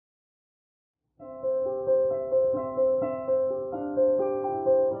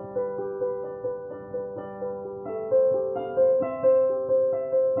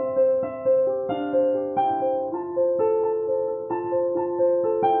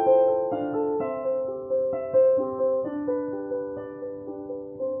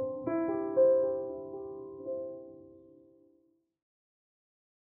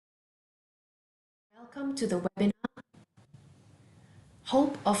to the webinar,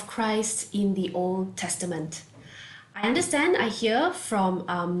 Hope of Christ in the Old Testament. I hear from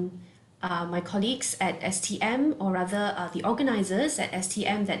my colleagues at STM, or rather the organizers at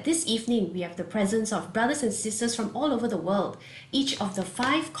STM, that this evening we have the presence of brothers and sisters from all over the world, each of the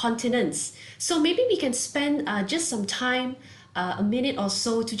 5 continents. So maybe we can spend just some time, a minute or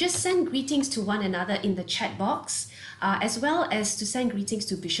so, to just send greetings to one another in the chat box, as well as to send greetings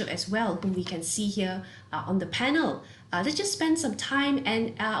to Bishop as well, whom we can see here on the panel. Let's just spend some time,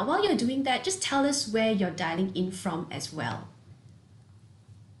 and while you're doing that, just tell us where you're dialing in from as well.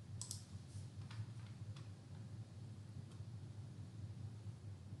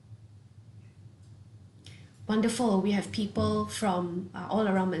 Wonderful. We have people from all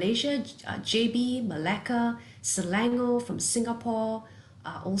around Malaysia, JB, Malacca, Selangor, from Singapore,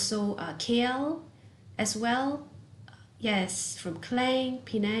 also KL as well. Yes, from Klang,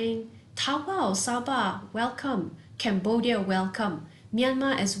 Penang, Tawau, Sabah, welcome. Cambodia, welcome.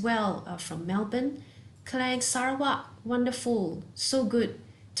 Myanmar as well, from Melbourne. Klang, Sarawak, wonderful. So good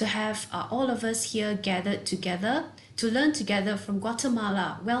to have all of us here gathered together to learn together. From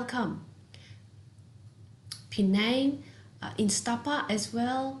Guatemala, welcome. Penang, Instapa as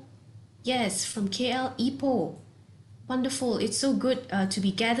well. Yes, from KL, Ipoh. Wonderful. It's so good to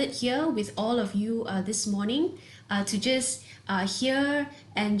be gathered here with all of you this morning to just hear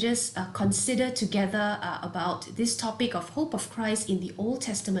and just consider together about this topic of hope of Christ in the Old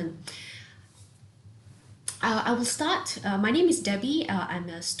Testament. I will start. My name is Debbie. I'm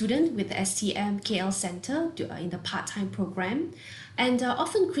a student with the STM KL Center in the part-time program. And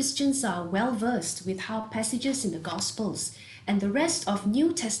often Christians are well versed with how passages in the Gospels and the rest of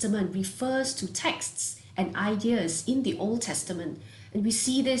New Testament refers to texts and ideas in the Old Testament. And we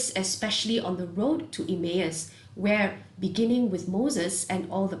see this especially on the road to Emmaus, where beginning with Moses and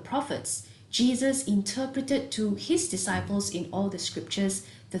all the prophets, Jesus interpreted to his disciples in all the scriptures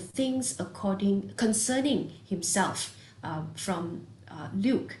the things concerning himself from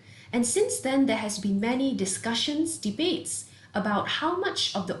Luke. And since then, there has been many discussions, debates about how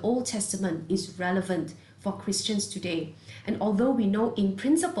much of the Old Testament is relevant for Christians today. And although we know in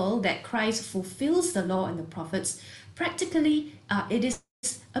principle that Christ fulfills the law and the prophets, practically it is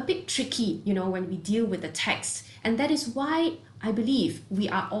a bit tricky, when we deal with the text. And that is why I believe we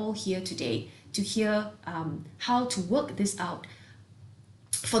are all here today to hear how to work this out.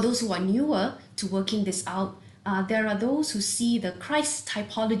 For those who are newer to working this out, there are those who see the Christ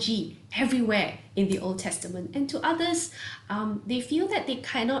typology everywhere in the Old Testament, and to others, they feel that they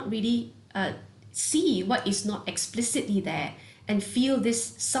cannot really see what is not explicitly there, and feel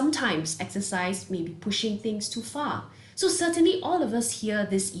this sometimes exercise may be pushing things too far. So certainly all of us here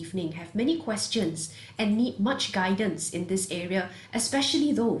this evening have many questions and need much guidance in this area,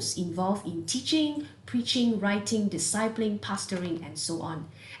 especially those involved in teaching, preaching, writing, discipling, pastoring, and so on.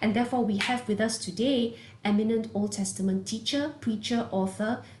 And therefore we have with us today eminent Old Testament teacher, preacher,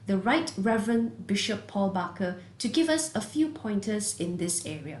 author, the Right Reverend Bishop Paul Barker, to give us a few pointers in this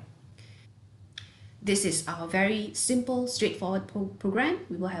area. This is our very simple, straightforward program.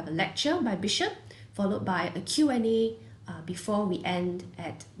 We will have a lecture by Bishop, followed by a Q&A before we end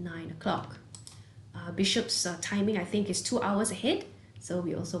at 9 o'clock. Bishop's timing, I think, is 2 hours ahead, so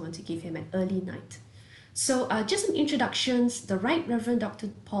we also want to give him an early night. So just some introductions. The Right Reverend Dr.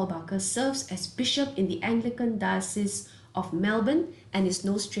 Paul Barker serves as Bishop in the Anglican Diocese of Melbourne and is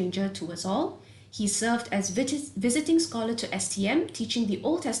no stranger to us all. He served as visiting scholar to STM, teaching the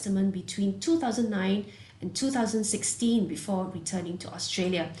Old Testament between 2009 and 2016 before returning to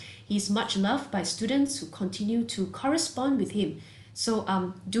Australia. He is much loved by students who continue to correspond with him. So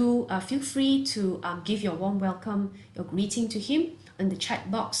do feel free to give your warm welcome, your greeting to him in the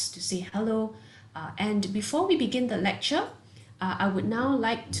chat box to say hello. And before we begin the lecture, I would now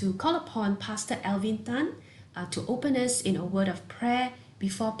like to call upon Pastor Alvin Tan to open us in a word of prayer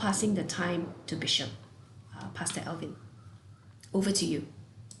before passing the time to Bishop. Pastor Alvin, over to you.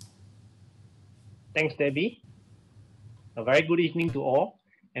 Thanks, Debbie. A very good evening to all.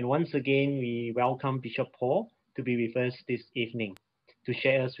 And once again, we welcome Bishop Paul to be with us this evening to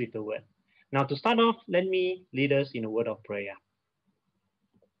share us with the word. Now, to start off, let me lead us in a word of prayer.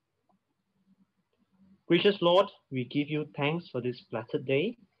 Gracious Lord, we give you thanks for this blessed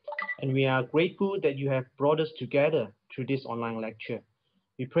day, and we are grateful that you have brought us together through this online lecture.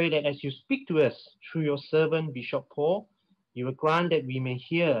 We pray that as you speak to us through your servant, Bishop Paul, you will grant that we may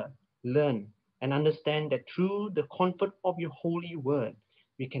hear, learn, and understand that through the comfort of your holy word,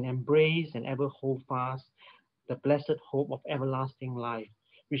 we can embrace and ever hold fast the blessed hope of everlasting life,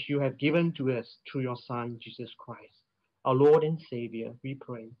 which you have given to us through your Son, Jesus Christ. Our Lord and Savior, we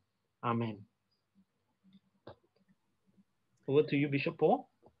pray. Amen. Over to you, Bishop Paul.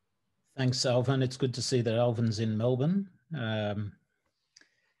 Thanks, Alvin. It's good to see that Alvin's in Melbourne from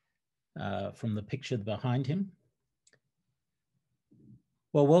the picture behind him.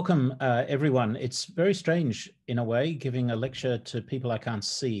 Well, welcome everyone. It's very strange in a way, giving a lecture to people I can't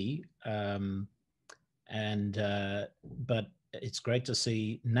see, but it's great to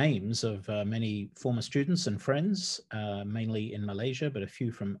see names of many former students and friends, mainly in Malaysia, but a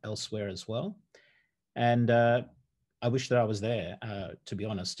few from elsewhere as well. And I wish that I was there, to be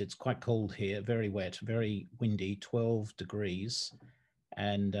honest. It's quite cold here, very wet, very windy, 12 degrees.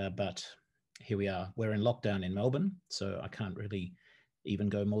 And but here we are. We're in lockdown in Melbourne, so I can't really even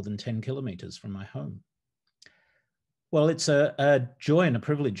go more than 10 kilometers from my home. Well, it's a joy and a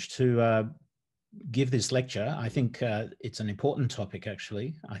privilege to give this lecture. I think it's an important topic,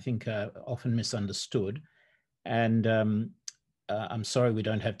 actually. I think often misunderstood. And I'm sorry we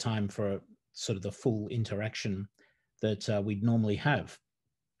don't have time for sort of the full interaction that we'd normally have.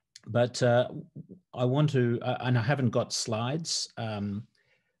 But I want to, and I haven't got slides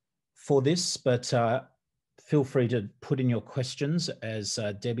for this, but feel free to put in your questions, as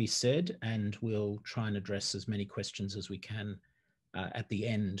Debbie said, and we'll try and address as many questions as we can at the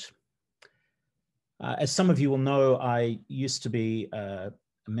end. As some of you will know, I used to be a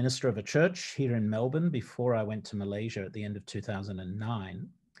minister of a church here in Melbourne before I went to Malaysia at the end of 2009.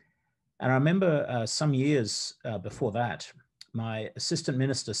 And I remember some years before that, my assistant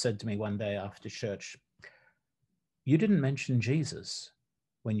minister said to me one day after church, "You didn't mention Jesus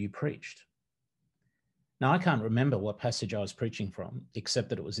when you preached." Now, I can't remember what passage I was preaching from, except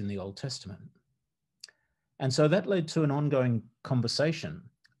that it was in the Old Testament. And so that led to an ongoing conversation,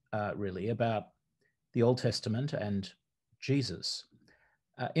 really, about the Old Testament and Jesus.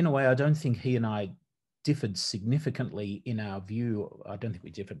 In a way, I don't think he and I differed significantly in our view. I don't think we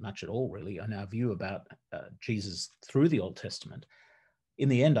differed much at all, really, in our view about Jesus through the Old Testament. In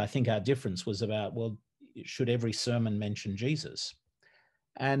the end, I think our difference was about, well, should every sermon mention Jesus?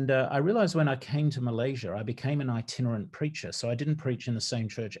 And I realized when I came to Malaysia, I became an itinerant preacher. So I didn't preach in the same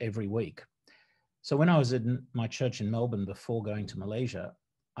church every week. So when I was in my church in Melbourne before going to Malaysia,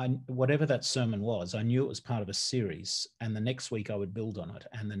 whatever that sermon was, I knew it was part of a series. And the next week I would build on it,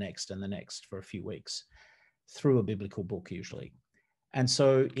 and the next for a few weeks, through a biblical book usually. And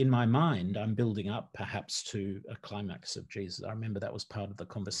so in my mind, I'm building up perhaps to a climax of Jesus. I remember that was part of the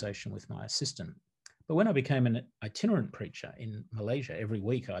conversation with my assistant. But when I became an itinerant preacher in Malaysia, every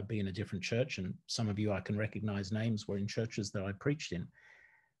week I'd be in a different church, and some of you I can recognize names were in churches that I preached in.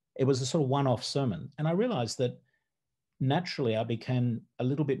 It was a sort of one-off sermon. And I realized that naturally I became a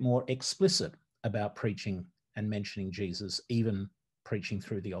little bit more explicit about preaching and mentioning Jesus, even preaching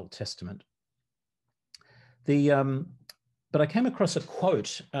through the Old Testament. But I came across a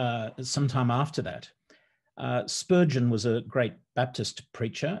quote sometime after that. Spurgeon was a great Baptist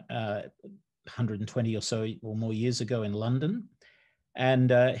preacher, 120 or so or more years ago in London.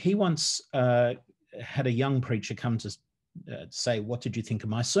 And he once had a young preacher come to say, "What did you think of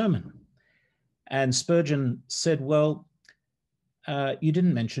my sermon?" And Spurgeon said, "Well, you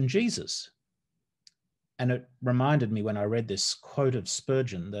didn't mention Jesus." And it reminded me when I read this quote of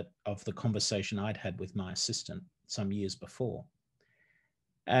Spurgeon that of the conversation I'd had with my assistant some years before.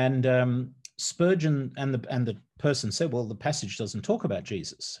 And Spurgeon and the person said, "Well, the passage doesn't talk about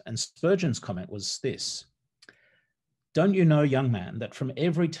Jesus." And Spurgeon's comment was this: "Don't you know, young man, that from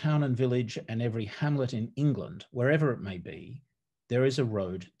every town and village and every hamlet in England, wherever it may be, there is a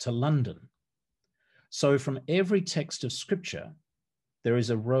road to London? So from every text of Scripture, there is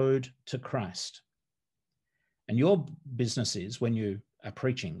a road to Christ. And your business is, when you are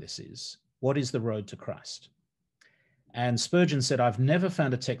preaching this is, what is the road to Christ?" And Spurgeon said, "I've never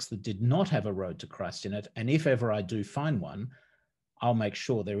found a text that did not have a road to Christ in it. And if ever I do find one, I'll make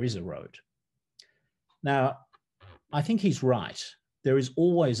sure there is a road." Now, I think he's right. There is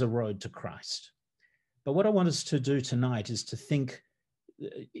always a road to Christ. But what I want us to do tonight is to think,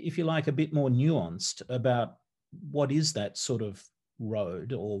 if you like, a bit more nuanced about what is that sort of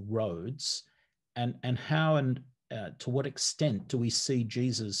road or roads, and how and to what extent do we see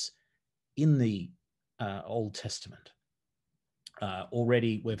Jesus in the Old Testament.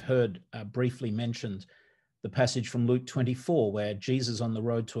 Already we've heard briefly mentioned the passage from Luke 24, where Jesus on the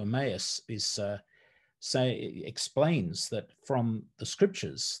road to Emmaus explains that from the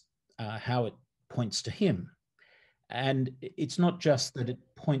Scriptures how it points to him. And it's not just that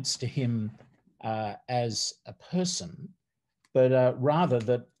it points to him as a person, but rather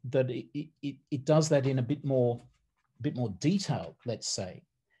that it does that in a bit more detail, let's say.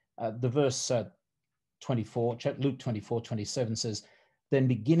 The verse 24, Luke 24:27 says, Then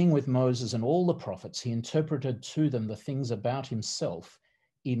beginning with Moses and all the prophets, he interpreted to them the things about himself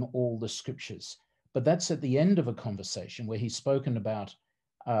in all the scriptures. But that's at the end of a conversation where he's spoken about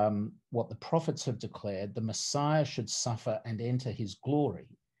what the prophets have declared, the Messiah should suffer and enter his glory,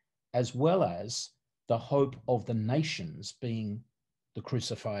 as well as the hope of the nations being the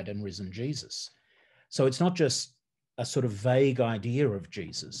crucified and risen Jesus. So it's not just a sort of vague idea of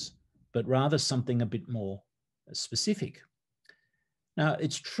Jesus, but rather something a bit more specific. Now,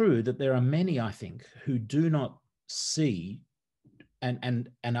 it's true that there are many, I think, who do not see and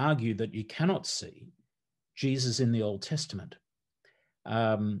argue that you cannot see Jesus in the Old Testament.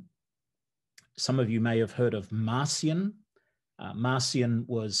 Some of you may have heard of Marcion. Marcion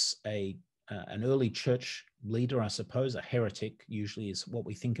was an early church leader, I suppose, a heretic, usually is what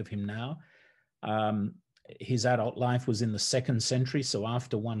we think of him now. His adult life was in the 2nd century, so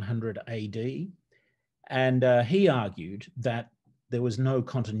after 100 AD. And he argued that there was no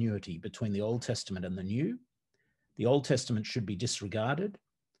continuity between the Old Testament and the New. The Old Testament should be disregarded.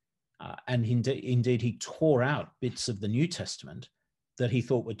 And indeed, he tore out bits of the New Testament that he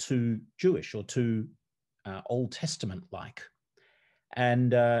thought were too Jewish or too Old Testament-like.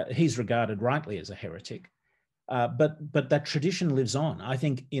 And he's regarded rightly as a heretic. But that tradition lives on. I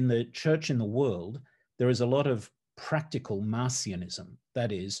think in the church in the world, there is a lot of practical Marcionism.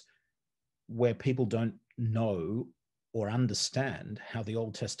 That is, where people don't know or understand how the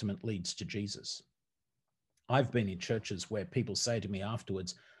Old Testament leads to Jesus. I've been in churches where people say to me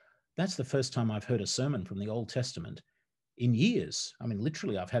afterwards, that's the first time I've heard a sermon from the Old Testament in years. I mean,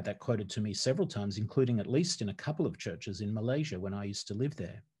 literally, I've had that quoted to me several times, including at least in a couple of churches in Malaysia when I used to live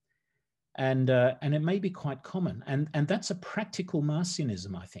there. And it may be quite common. And that's a practical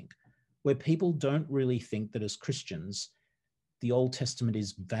Marcionism, I think, where people don't really think that as Christians, the Old Testament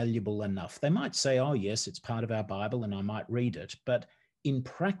is valuable enough. They might say, oh, yes, it's part of our Bible and I might read it, but in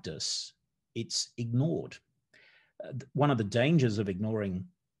practice, it's ignored. One of the dangers of ignoring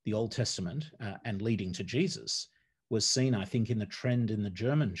the Old Testament and leading to Jesus was seen, I think, in the trend in the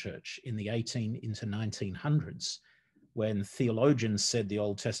German church in the 18 into 1900s, when theologians said the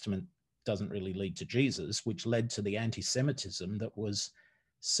Old Testament doesn't really lead to Jesus, which led to the anti-Semitism that was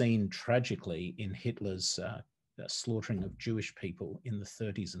seen tragically in Hitler's slaughtering of Jewish people in the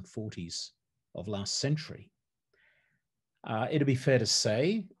 30s and 40s of last century. It'd be fair to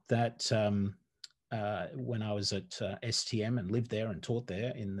say that when I was at STM and lived there and taught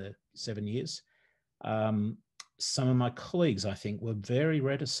there in the 7 years, some of my colleagues, I think, were very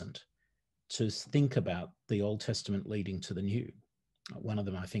reticent to think about the Old Testament leading to the New. One of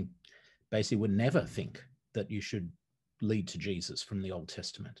them, I think, basically would never think that you should lead to Jesus from the Old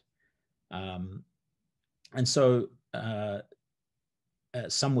Testament. And so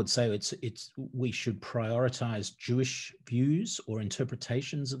some would say we should prioritize Jewish views or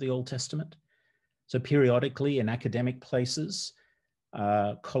interpretations of the Old Testament. So periodically in academic places,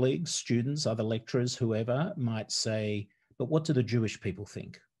 colleagues, students, other lecturers, whoever might say, but what do the Jewish people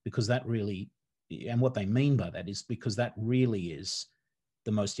think? Because that really, and what they mean by that is because that really is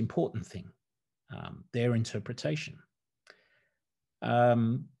the most important thing, their interpretation.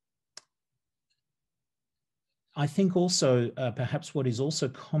 I think also perhaps what is also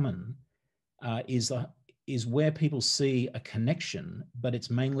common is where people see a connection, but it's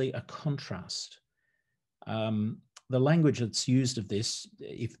mainly a contrast. The language that's used of this,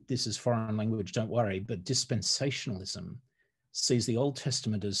 if this is foreign language, don't worry, but dispensationalism sees the Old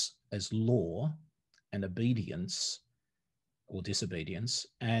Testament as law and obedience or disobedience,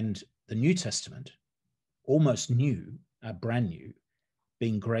 and the New Testament, almost new, brand new,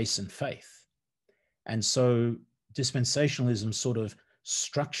 being grace and faith. And so dispensationalism sort of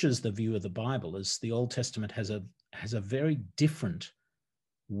structures the view of the Bible as the Old Testament has a very different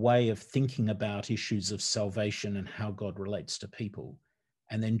way of thinking about issues of salvation and how God relates to people.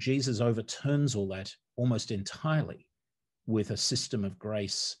 And then Jesus overturns all that almost entirely with a system of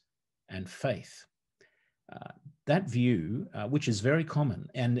grace and faith. That view, which is very common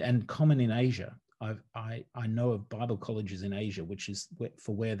and common in Asia, I know of Bible colleges in Asia, which is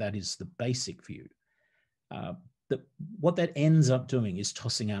where that is the basic view. What that ends up doing is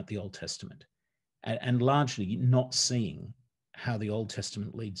tossing out the Old Testament and largely not seeing how the Old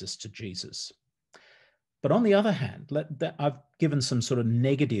Testament leads us to Jesus. But on the other hand, I've given some sort of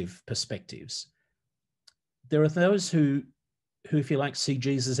negative perspectives. There are those who, if you like, see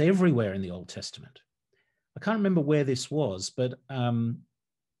Jesus everywhere in the Old Testament. I can't remember where this was, but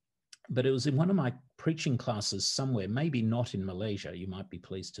it was in one of my preaching classes somewhere, maybe not in Malaysia, you might be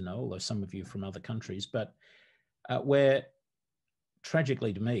pleased to know, although some of you from other countries, but where,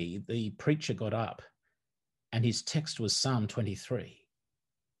 tragically to me, the preacher got up and his text was Psalm 23.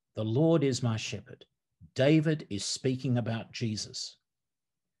 The Lord is my shepherd. David is speaking about Jesus.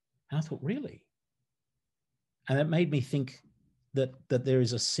 And I thought, really? And that made me think that there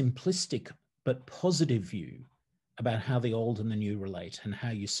is a simplistic but positive view about how the old and the new relate and how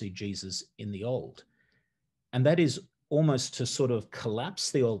you see Jesus in the old. And that is almost to sort of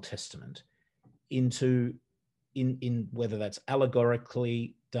collapse the Old Testament into, in whether that's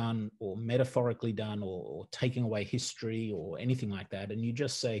allegorically done or metaphorically done or taking away history or anything like that. And you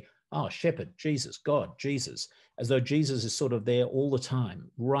just say, oh, shepherd, Jesus, God, Jesus, as though Jesus is sort of there all the time,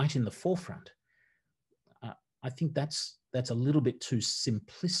 right in the forefront. I think that's a little bit too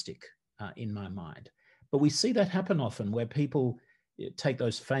simplistic in my mind. But we see that happen often where people take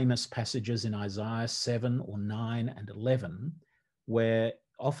those famous passages in Isaiah 7 or 9 and 11, where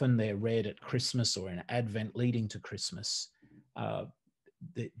often they're read at Christmas or in Advent leading to Christmas.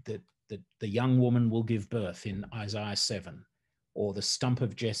 The young woman will give birth in Isaiah 7, or the stump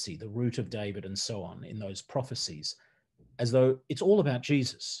of Jesse, the root of David, and so on in those prophecies, as though it's all about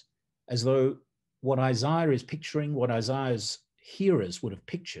Jesus, as though what Isaiah is picturing, what Isaiah's hearers would have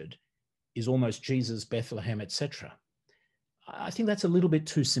pictured, is almost Jesus, Bethlehem, etc. I think that's a little bit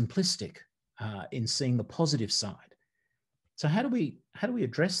too simplistic in seeing the positive side. So how do we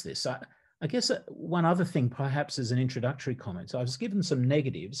address this? I guess one other thing, perhaps as an introductory comment, so I was given some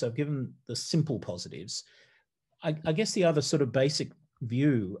negatives, I've given the simple positives. I guess the other sort of basic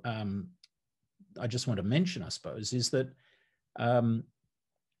view I just want to mention, I suppose, is that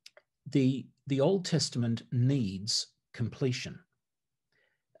the Old Testament needs completion.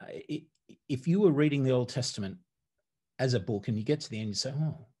 If you were reading the Old Testament as a book and you get to the end, you say,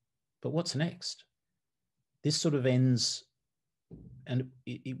 oh, but what's next? This sort of ends and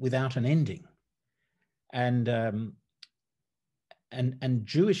without an ending. And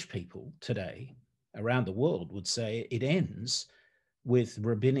Jewish people today around the world would say it ends with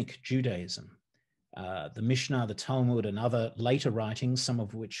rabbinic Judaism. The Mishnah, the Talmud, and other later writings, some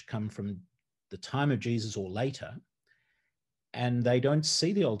of which come from the time of Jesus or later, and they don't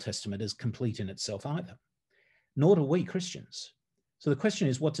see the Old Testament as complete in itself either, nor do we Christians. So the question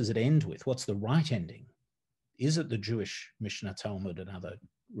is, what does it end with? What's the right ending? Is it the Jewish Mishnah, Talmud, and other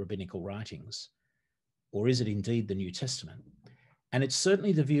rabbinical writings? Or is it indeed the New Testament? And it's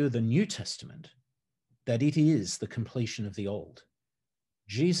certainly the view of the New Testament that it is the completion of the Old.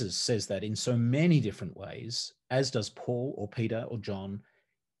 Jesus says that in so many different ways, as does Paul or Peter or John,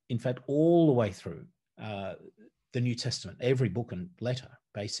 in fact, all the way through the New Testament, every book and letter,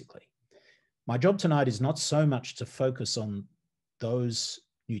 basically. My job tonight is not so much to focus on those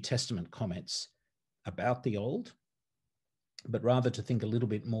New Testament comments about the Old, but rather to think a little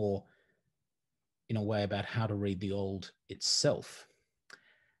bit more in a way about how to read the Old itself.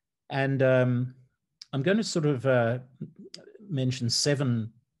 And I'm going to sort of mention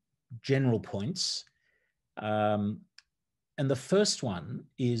 7 general points. And the first one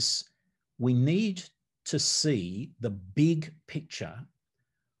is we need to see the big picture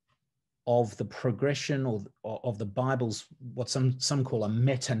of the progression or of the Bible's, what some call a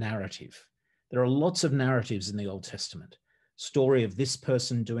meta-narrative. There are lots of narratives in the Old Testament. Story of this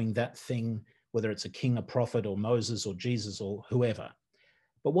person doing that thing, whether it's a king, a prophet, or Moses, or Jesus, or whoever.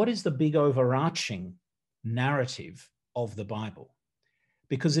 But what is the big overarching narrative of the Bible?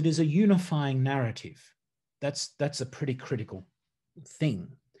 Because it is a unifying narrative. That's a pretty critical thing.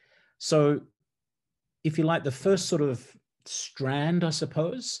 So if you like, the first sort of strand, I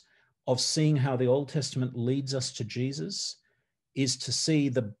suppose, of seeing how the Old Testament leads us to Jesus is to see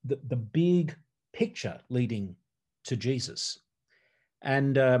the big picture leading to Jesus.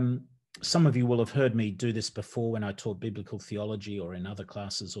 And some of you will have heard me do this before when I taught biblical theology or in other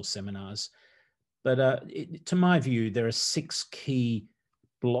classes or seminars. But to my view, there are 6 key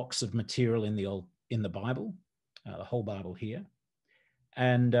blocks of material in the Bible, the whole Bible here.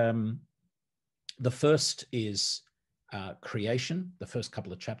 And the first is creation, the first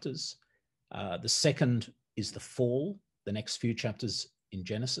couple of chapters. The second is the fall, the next few chapters in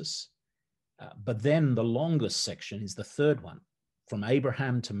Genesis. But then the longest section is the third one, from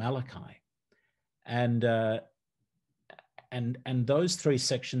Abraham to Malachi. And those 3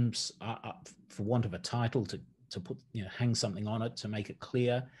 sections are, for want of a title to put, hang something on it to make it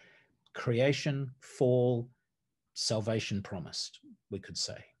clear: creation, fall, salvation promised, we could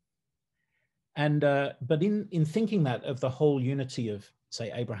say. And but in thinking that of the whole unity of,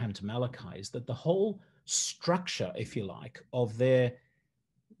 say, Abraham to Malachi, is that the whole structure, if you like, of their,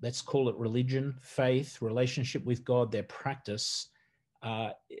 let's call it religion, faith, relationship with God, their practice,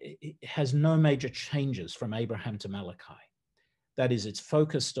 it has no major changes from Abraham to Malachi. That is, it's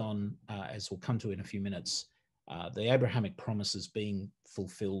focused on, as we'll come to in a few minutes, the Abrahamic promises being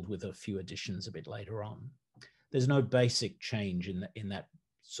fulfilled with a few additions a bit later on. There's no basic change in that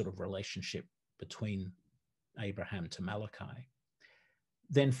sort of relationship between Abraham to Malachi.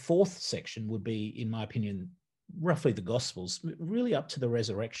 Then fourth section would be, in my opinion, roughly the Gospels, really up to the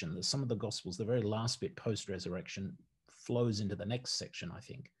resurrection. Some of the Gospels, the very last bit post-resurrection, flows into the next section, I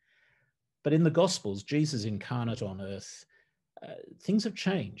think. But in the Gospels, Jesus incarnate on earth, things have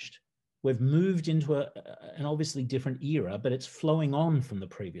changed. We've moved into an obviously different era, but it's flowing on from the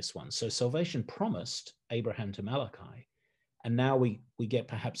previous one. So salvation promised Abraham to Malachi, and now we get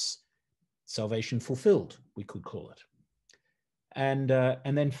perhaps salvation fulfilled, we could call it. And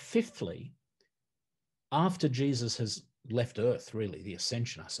then fifthly, after Jesus has left earth, really, the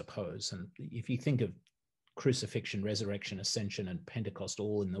ascension, I suppose, and if you think of crucifixion, resurrection, ascension, and Pentecost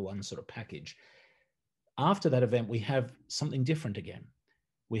all in the one sort of package, after that event, we have something different again.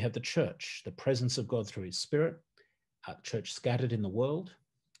 We have the church, the presence of God through his Spirit, church scattered in the world.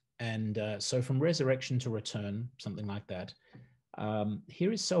 And so from resurrection to return, something like that,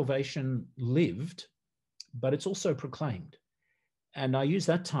 here is salvation lived, but it's also proclaimed. And I use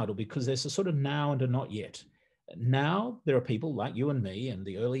that title because there's a sort of now and a not yet. Now there are people like you and me and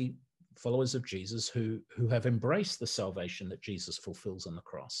the early followers of Jesus who have embraced the salvation that Jesus fulfills on the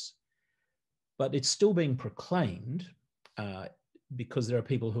cross. But it's still being proclaimed because there are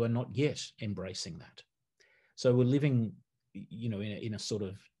people who are not yet embracing that. So we're living, in a sort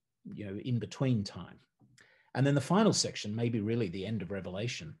of, in between time. And then the final section, maybe really the end of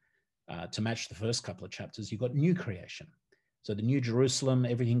Revelation, to match the first couple of chapters, you've got new creation. So the new Jerusalem,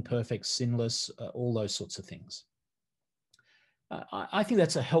 everything perfect, sinless, all those sorts of things. I think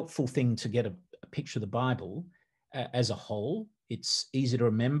that's a helpful thing to get a picture of the Bible as a whole. It's easy to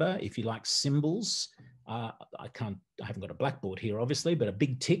remember. If you like symbols, I haven't got a blackboard here, obviously, but a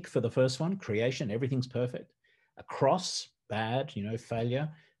big tick for the first one, creation, everything's perfect. A cross, bad, failure.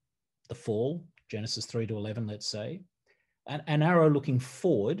 The fall, Genesis 3-11, let's say. An arrow looking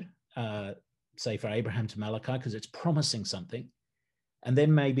forward, say for Abraham to Malachi, because it's promising something. And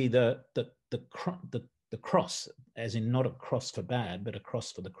then maybe the cross, as in not a cross for bad, but a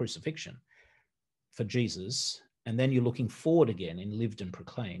cross for the crucifixion for Jesus. And then you're looking forward again in lived and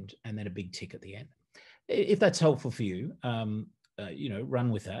proclaimed, and then a big tick at the end. If that's helpful for you,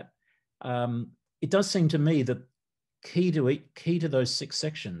 run with that. It does seem to me that key to those 6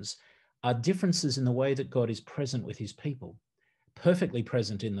 sections are differences in the way that God is present with his people. Perfectly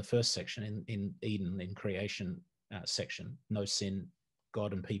present in the first section, in Eden, in creation section, no sin,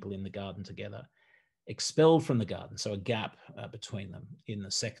 God and people in the garden together. Expelled from the garden, so a gap between them in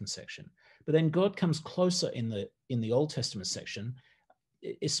the second section. But then God comes closer in the Old Testament section,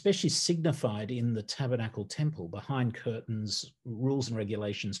 especially signified in the tabernacle temple, behind curtains, rules and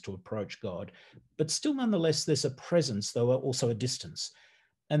regulations to approach God. But still, nonetheless, there's a presence, though also a distance.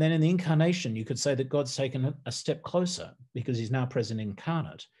 And then in the incarnation, you could say that God's taken a step closer because he's now present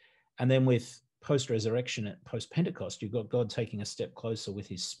incarnate. And then with post-resurrection, post-Pentecost, you've got God taking a step closer with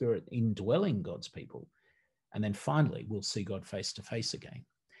his Spirit indwelling God's people. And then finally, we'll see God face to face again.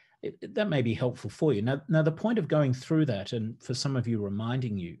 That may be helpful for you. Now, the point of going through that, and for some of you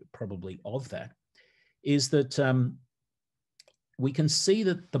reminding you probably of that, is that we can see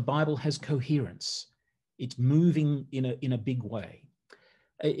that the Bible has coherence. It's moving in a big way.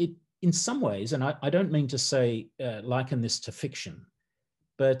 In some ways, and I don't mean to say liken this to fiction,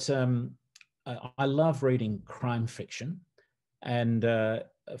 but I love reading crime fiction, and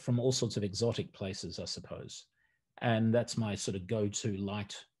from all sorts of exotic places, I suppose. And that's my sort of go-to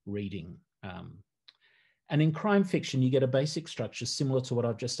light reading. And in crime fiction, you get a basic structure similar to what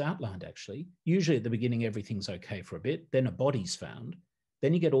I've just outlined, actually. Usually at the beginning, everything's okay for a bit. Then a body's found.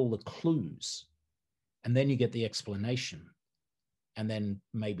 Then you get all the clues. And then you get the explanation. And then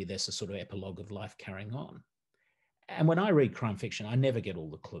maybe there's a sort of epilogue of life carrying on. And when I read crime fiction, I never get all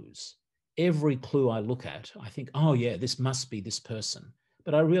the clues. Every clue I look at, I think, oh yeah, this must be this person.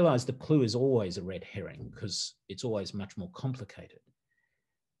 But I realize the clue is always a red herring because it's always much more complicated.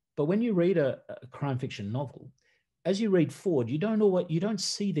 But when you read a crime fiction novel, as you read forward, you don't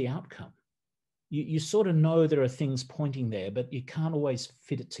see the outcome. You sort of know there are things pointing there, but you can't always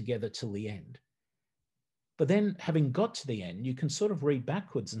fit it together till the end. But then having got to the end, you can sort of read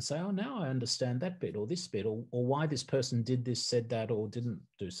backwards and say, oh, now I understand that bit or this bit, or why this person did this, said that, or didn't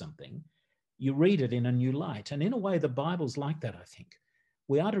do something. You read it in a new light. And in a way, the Bible's like that, I think.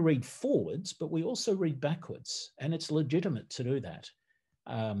 We are to read forwards, but we also read backwards. And it's legitimate to do that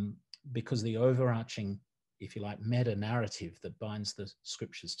because the overarching, if you like, meta-narrative that binds the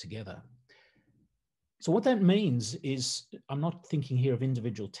scriptures together. So what that means is, I'm not thinking here of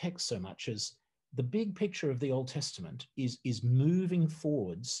individual texts so much as the big picture of the Old Testament is moving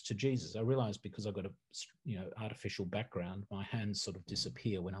forwards to Jesus. I realize because I've got a artificial background, my hands sort of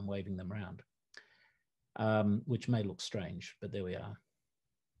disappear when I'm waving them around, which may look strange, but there we are.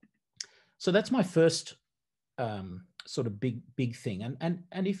 So that's my first sort of big thing.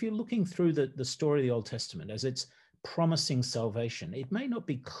 And if you're looking through the story of the Old Testament as it's promising salvation, it may not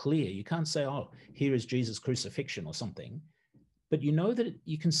be clear. You can't say, oh, here is Jesus' crucifixion or something, but you know that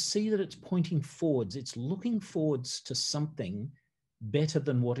you can see that it's pointing forwards. It's looking forwards to something better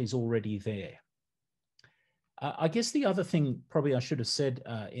than what is already there. I guess the other thing probably I should have said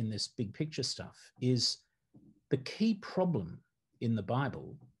in this big picture stuff is the key problem in the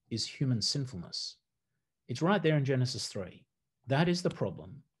Bible is human sinfulness. It's right there in Genesis 3. That is the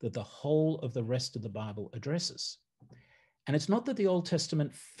problem that the whole of the rest of the Bible addresses. And it's not that the Old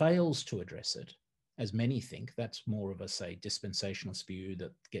Testament fails to address it, as many think. That's more of a, say, dispensationalist view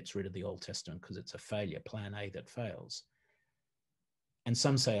that gets rid of the Old Testament because it's a failure, plan A that fails. And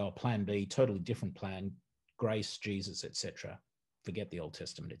some say, oh, plan B, totally different plan, grace, Jesus, etc. Forget the Old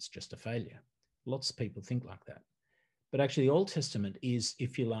Testament, it's just a failure. Lots of people think like that. But actually, the Old Testament is,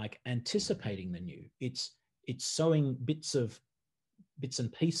 if you like, anticipating the new. It's sowing bits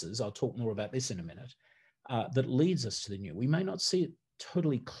and pieces, I'll talk more about this in a minute, that leads us to the new. We may not see it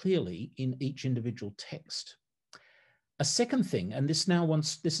totally clearly in each individual text. A second thing, and this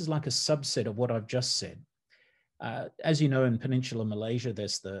is like a subset of what I've just said. As you know, in Peninsular Malaysia,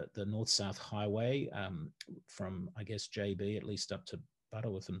 there's the North-South Highway from, I guess, JB, at least up to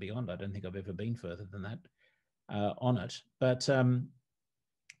Butterworth and beyond. I don't think I've ever been further than that on it. But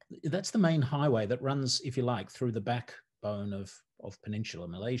that's the main highway that runs, if you like, through the backbone of Peninsular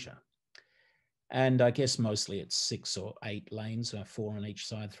Malaysia. And I guess mostly it's 6 or 8 lanes, 4 on each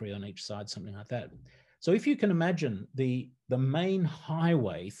side, 3 on each side, something like that. So if you can imagine the main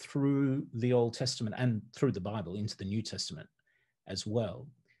highway through the Old Testament and through the Bible into the New Testament as well,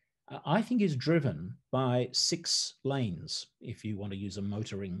 I think is driven by 6 lanes, if you want to use a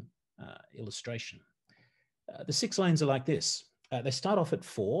motoring illustration. The 6 lanes are like this. They start off at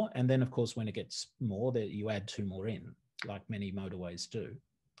 4, and then, of course, when it gets more, you add 2 more in, like many motorways do.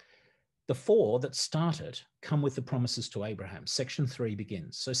 The 4 that started come with the promises to Abraham. Section 3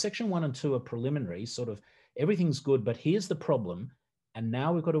 begins. So section 1 and 2 are preliminary, sort of everything's good, but here's the problem, and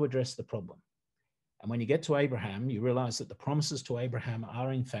now we've got to address the problem. And when you get to Abraham, you realize that the promises to Abraham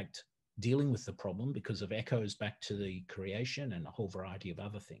are, in fact, dealing with the problem because of echoes back to the creation and a whole variety of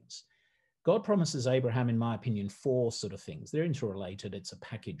other things. God promises Abraham, in my opinion, 4 sort of things. They're interrelated. It's a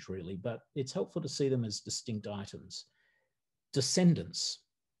package, really, but it's helpful to see them as distinct items. Descendants.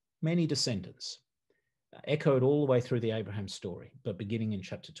 Many descendants, echoed all the way through the Abraham story, but beginning in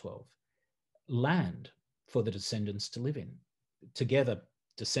chapter 12. Land for the descendants to live in. Together,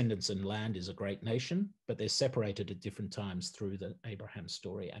 descendants and land is a great nation, but they're separated at different times through the Abraham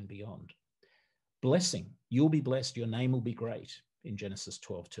story and beyond. Blessing, you'll be blessed, your name will be great in Genesis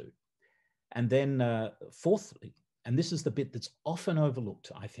 12:2. And then fourthly, and this is the bit that's often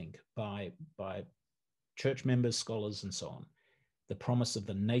overlooked, I think, by church members, scholars, and so on, the promise of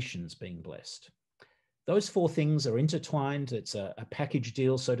the nations being blessed. Those 4 things are intertwined. It's a package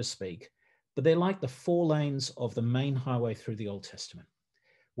deal, so to speak, but they're like the 4 lanes of the main highway through the Old Testament.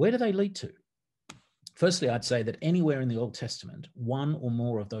 Where do they lead to? Firstly, I'd say that anywhere in the Old Testament, one or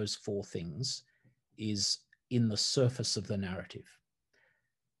more of those 4 things is in the surface of the narrative.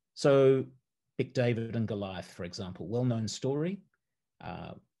 So pick David and Goliath, for example, well-known story.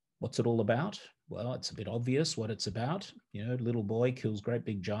 What's it all about? Well, it's a bit obvious what it's about. You know, little boy kills great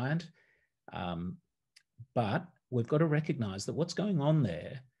big giant. But we've got to recognize that what's going on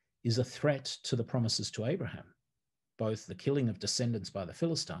there is a threat to the promises to Abraham, both the killing of descendants by the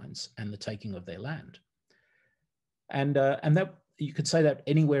Philistines and the taking of their land. And that you could say that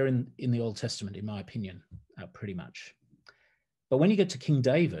anywhere in the Old Testament, in my opinion, pretty much. But when you get to King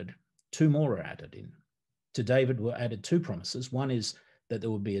David, 2 more are added in. To David were added 2 promises. One is that there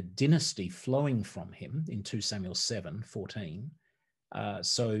would be a dynasty flowing from him in 2 Samuel 7:14.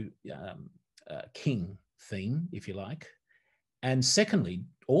 King theme, if you like. And secondly,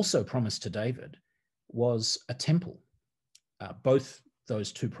 also promised to David was a temple. Both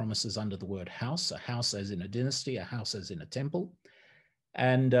those 2 promises under the word house, a house as in a dynasty, a house as in a temple.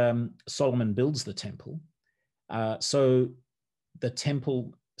 And Solomon builds the temple. So the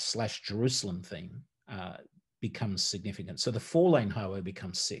temple / Jerusalem theme becomes significant. So the 4-lane highway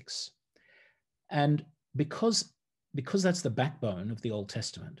becomes 6. And because that's the backbone of the Old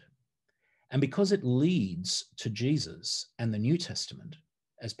Testament, and because it leads to Jesus and the New Testament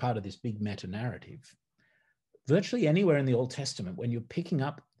as part of this big meta-narrative, virtually anywhere in the Old Testament, when you're picking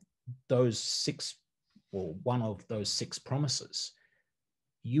up those six, or one of those six promises,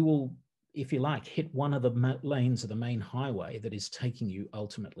 you will, if you like, hit one of the lanes of the main highway that is taking you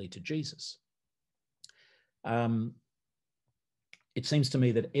ultimately to Jesus. It seems to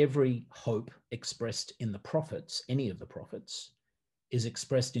me that every hope expressed in the prophets, any of the prophets, is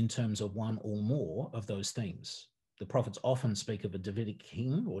expressed in terms of one or more of those themes. The prophets often speak of a Davidic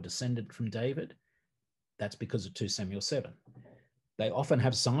king or descendant from David. That's because of 2 Samuel 7. They often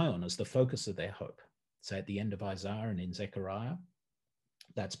have Zion as the focus of their hope. Say at the end of Isaiah and in Zechariah,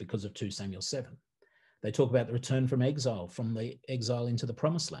 that's because of 2 Samuel 7. They talk about the return from the exile into the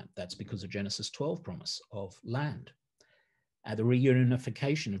promised land. That's because of Genesis 12 promise of land. The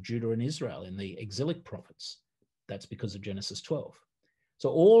reunification of Judah and Israel in the exilic prophets. That's because of Genesis 12. So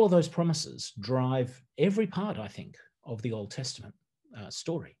all of those promises drive every part, I think, of the Old Testament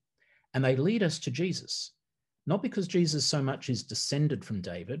story. And they lead us to Jesus, not because Jesus so much is descended from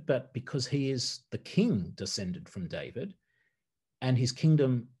David, but because he is the king descended from David, and his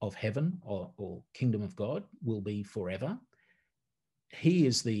kingdom of heaven or kingdom of God will be forever. He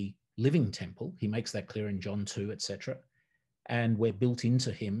is the living temple. He makes that clear in John 2, etc. And we're built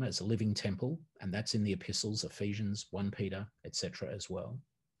into him as a living temple, and that's in the epistles, Ephesians, 1 Peter, etc. as well.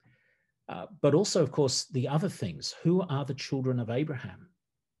 But also, of course, the other things. Who are the children of Abraham?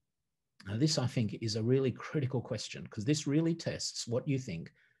 Now, this, I think, is a really critical question, because this really tests what you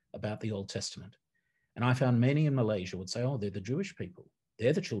think about the Old Testament. And I found many in Malaysia would say, oh, they're the Jewish people.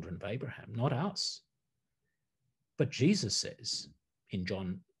 They're the children of Abraham, not us. But Jesus says in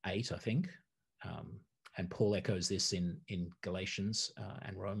John 8, I think, and Paul echoes this in Galatians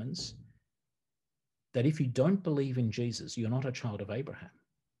and Romans, that if you don't believe in Jesus, you're not a child of Abraham.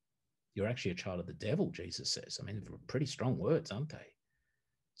 You're actually a child of the devil, Jesus says. I mean, pretty strong words, aren't they?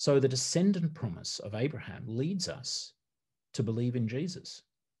 So the descendant promise of Abraham leads us to believe in Jesus.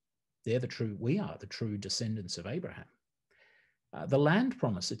 We are the true descendants of Abraham. The land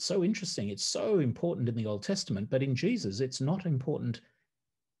promise, it's so interesting. It's so important in the Old Testament, but in Jesus, it's not important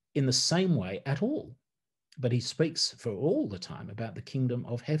in the same way at all. But he speaks for all the time about the kingdom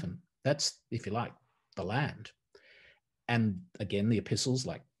of heaven. That's, if you like, the land. And again, the epistles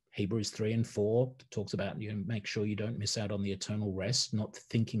like Hebrews 3 and 4 talks about, make sure you don't miss out on the eternal rest, not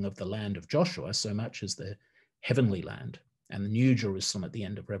thinking of the land of Joshua so much as the heavenly land. And the New Jerusalem at the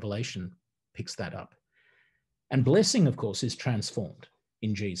end of Revelation picks that up. And blessing, of course, is transformed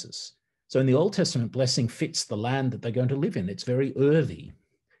in Jesus. So in the Old Testament, blessing fits the land that they're going to live in. It's very earthy.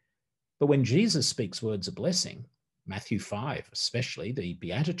 But when Jesus speaks words of blessing, Matthew 5, especially the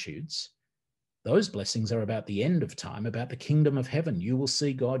Beatitudes, those blessings are about the end of time, about the kingdom of heaven. You will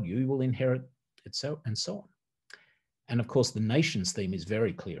see God, you will inherit, and so on. And of course, the nations theme is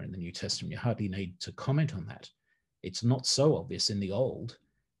very clear in the New Testament. You hardly need to comment on that. It's not so obvious in the Old,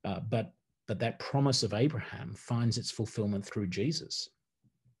 but that promise of Abraham finds its fulfillment through Jesus.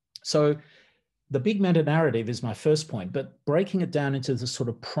 So the big meta-narrative is my first point, but breaking it down into the sort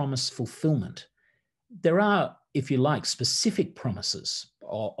of promise fulfillment, there are, if you like, specific promises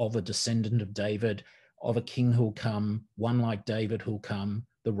of a descendant of David, of a king who'll come, one like David who'll come,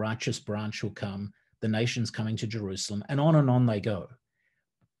 the righteous branch who'll come, the nations coming to Jerusalem, and on they go.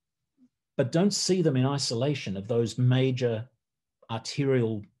 But don't see them in isolation of those major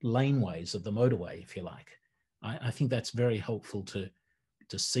arterial laneways of the motorway, if you like. I think that's very helpful to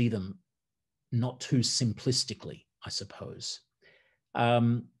see them not too simplistically, I suppose.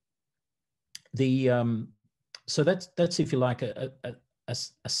 So that's if you like a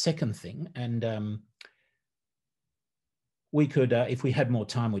second thing, and we could, if we had more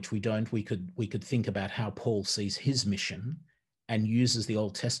time, which we don't, we could think about how Paul sees his mission and uses the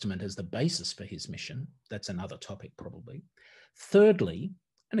Old Testament as the basis for his mission. That's another topic probably. Thirdly,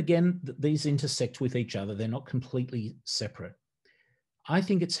 and again, these intersect with each other, they're not completely separate. I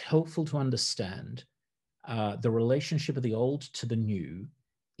think it's helpful to understand the relationship of the old to the new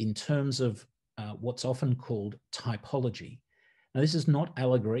in terms of what's often called typology. Now, this is not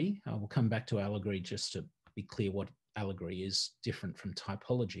allegory. We'll come back to allegory just to be clear what allegory is different from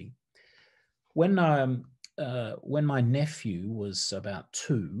typology. When my nephew was about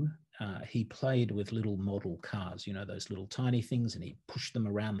 2, he played with little model cars, those little tiny things, and he pushed them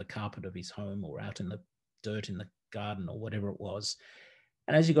around the carpet of his home or out in the dirt in the garden or whatever it was.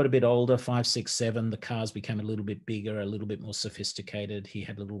 And as he got a bit older, 5, 6, 7, the cars became a little bit bigger, a little bit more sophisticated. He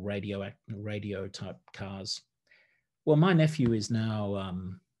had little radio type cars. Well, my nephew is now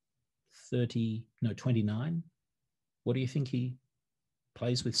 29. What do you think he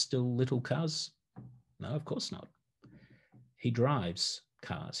plays with still little cars? No, of course not. He drives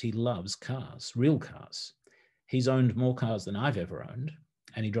cars. He loves cars, real cars. He's owned more cars than I've ever owned.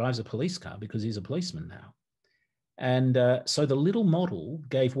 and he drives a police car because he's a policeman now. And so the little model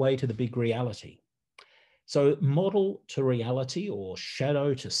gave way to the big reality. So model to reality, or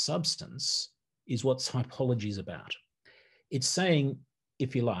shadow to substance, is what typology is about. It's saying,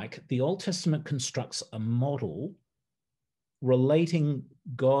 if you like, the Old Testament constructs a model relating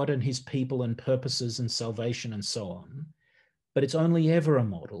God and his people and purposes and salvation and so on, but it's only ever a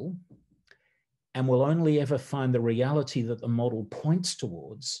model, and we'll only ever find the reality that the model points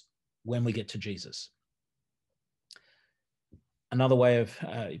towards when we get to Jesus. Another way of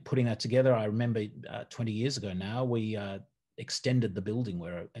putting that together, I remember 20 years ago now, we extended the building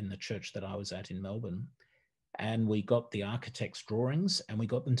in the church that I was at in Melbourne, and we got the architect's drawings and we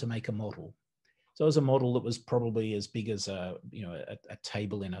got them to make a model. So it was a model that was probably as big as a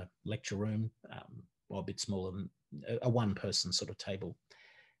table in a lecture room, or a bit smaller than a one-person sort of table.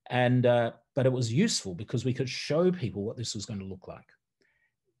 And but it was useful because we could show people what this was going to look like,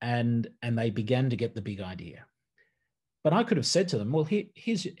 and they began to get the big idea. But I could have said to them, well,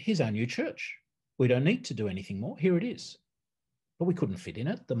 here's our new church. We don't need to do anything more. Here it is. But we couldn't fit in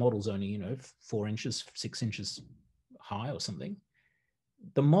it. The model's only 4 inches, 6 inches high or something.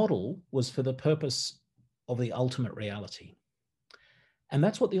 The model was for the purpose of the ultimate reality. And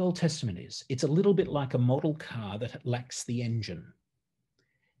that's what the Old Testament is. It's a little bit like a model car that lacks the engine.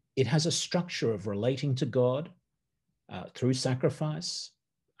 It has a structure of relating to God through sacrifice,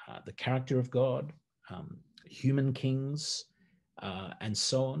 the character of God, human kings, and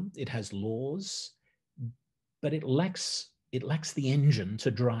so on. It has laws, but it lacks the engine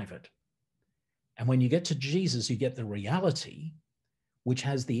to drive it. And when you get to Jesus, you get the reality, which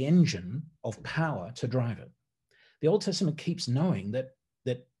has the engine of power to drive it. The Old Testament keeps knowing that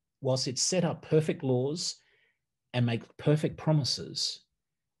whilst it set up perfect laws and make perfect promises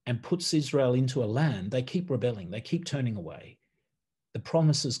and puts Israel into a land, they keep rebelling, they keep turning away. The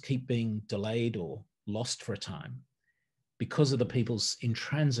promises keep being delayed or lost for a time because of the people's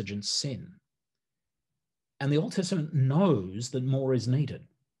intransigent sin. And the Old Testament knows that more is needed,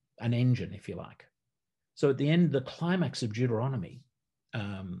 an engine, if you like. So at the end, the climax of Deuteronomy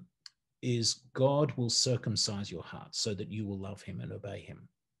is God will circumcise your heart so that you will love him and obey him.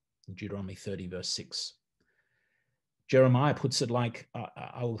 In Deuteronomy 30, verse 6. Jeremiah puts it like,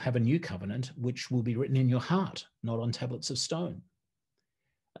 I will have a new covenant, which will be written in your heart, not on tablets of stone.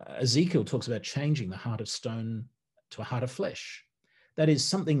 Ezekiel talks about changing the heart of stone to a heart of flesh. That is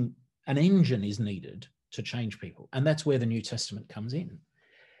something, an engine is needed to change people. And that's where the New Testament comes in.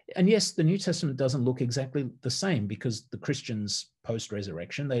 And yes, the New Testament doesn't look exactly the same because the Christians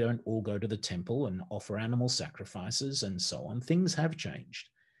post-resurrection, they don't all go to the temple and offer animal sacrifices and so on. Things have changed.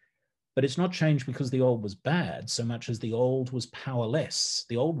 But it's not changed because the old was bad so much as the old was powerless.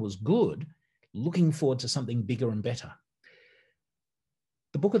 The old was good, looking forward to something bigger and better.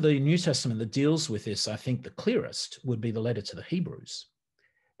 The book of the New Testament that deals with this, I think the clearest, would be the letter to the Hebrews.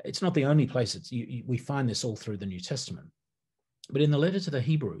 It's not the only place. We find this all through the New Testament. But in the letter to the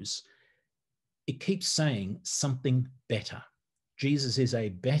Hebrews, it keeps saying something better. Jesus is a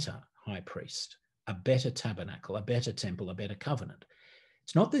better high priest, a better tabernacle, a better temple, a better covenant.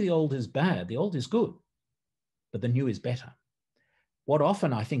 It's not that the old is bad, the old is good, but the new is better. What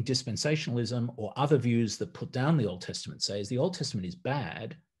often I think dispensationalism or other views that put down the Old Testament say is the Old Testament is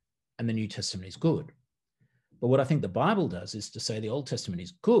bad and the New Testament is good. But what I think the Bible does is to say the Old Testament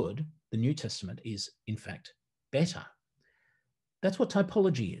is good, the New Testament is in fact better. That's what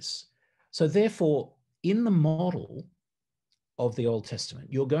typology is. So therefore, in the model of the Old Testament,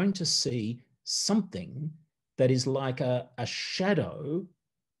 you're going to see something that is like a shadow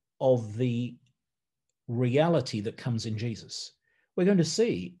of the reality that comes in Jesus. We're going to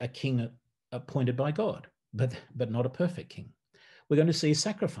see a king appointed by God, but not a perfect king. We're going to see a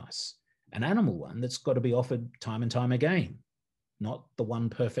sacrifice, an animal one that's got to be offered time and time again, not the one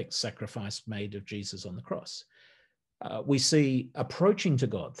perfect sacrifice made of Jesus on the cross. We see approaching to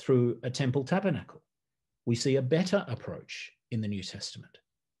God through a temple tabernacle. We see a better approach in the New Testament.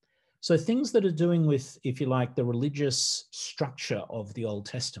 So things that are doing with, if you like, the religious structure of the Old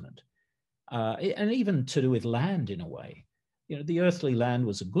Testament, and even to do with land in a way. The earthly land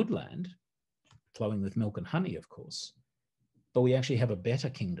was a good land, flowing with milk and honey, of course, but we actually have a better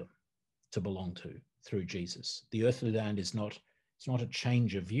kingdom to belong to through Jesus. The earthly land it's not a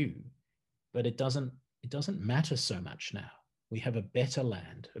change of view, but it doesn't matter so much now. We have a better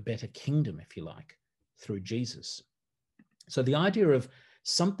land, a better kingdom, if you like, through Jesus. So the idea of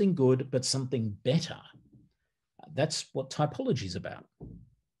something good, but something better, that's what typology is about.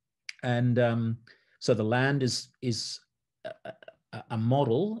 And so the land is a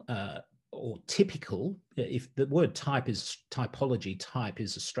model or typical, if the word typology, type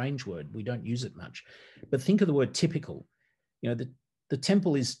is a strange word, we don't use it much, but think of the word typical. The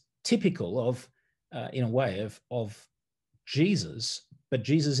temple is typical of, in a way, of Jesus, but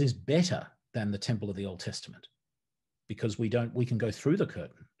Jesus is better than the temple of the Old Testament, because we can go through the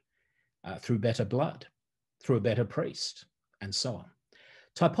curtain, through better blood, through a better priest, and so on.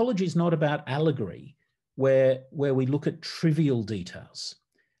 Typology is not about allegory, where we look at trivial details.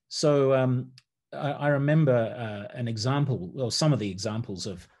 So I remember an example, well, some of the examples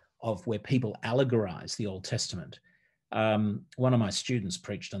of where people allegorize the Old Testament. One of my students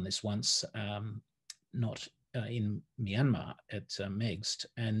preached on this once, not in Myanmar, at Megst,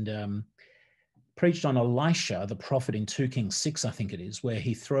 and preached on Elisha, the prophet, in 2 Kings 6, I think it is, where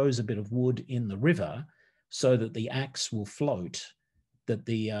he throws a bit of wood in the river so that the axe will float, that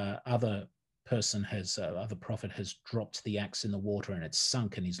the other prophet has dropped the axe in the water and it's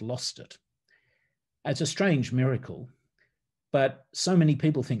sunk and he's lost it. It's a strange miracle, but so many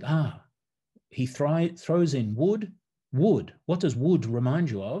people think, he throws in wood. Wood. What does wood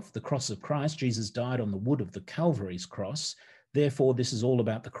remind you of? The cross of Christ. Jesus died on the wood of the Calvary's cross. Therefore, this is all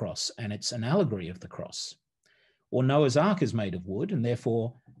about the cross, and it's an allegory of the cross. Or Noah's Ark is made of wood, and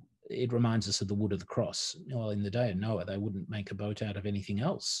therefore it reminds us of the wood of the cross. Well, in the day of Noah, they wouldn't make a boat out of anything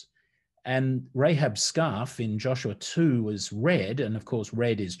else. And Rahab's scarf in Joshua 2 was red, and of course,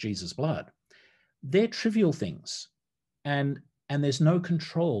 red is Jesus' blood. They're trivial things, and there's no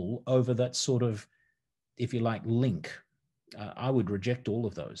control over that sort of, if you like, link. I would reject all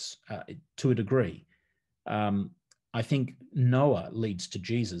of those to a degree. I think Noah leads to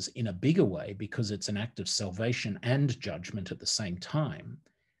Jesus in a bigger way because it's an act of salvation and judgment at the same time.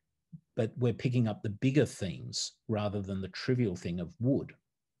 But we're picking up the bigger themes rather than the trivial thing of wood.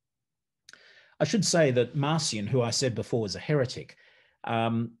 I should say that Marcion, who I said before was a heretic,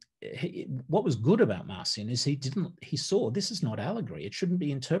 what was good about Marcion is he saw this is not allegory. It shouldn't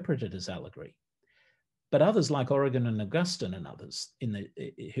be interpreted as allegory. But others like Origen and Augustine and others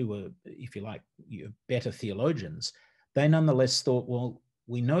who were, if you like, better theologians, they nonetheless thought, well,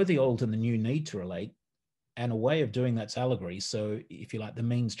 we know the old and the new need to relate, and a way of doing that's allegory. So if you like, the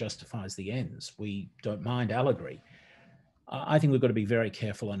means justifies the ends. We don't mind allegory. I think we've got to be very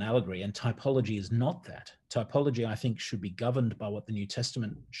careful on allegory, and typology is not that. Typology, I think, should be governed by what the New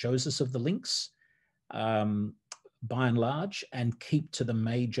Testament shows us of the links, by and large, and keep to the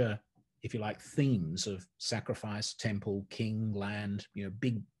major, if you like, themes of sacrifice, temple, king, land,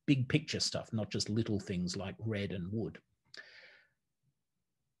 big picture stuff, not just little things like red and wood.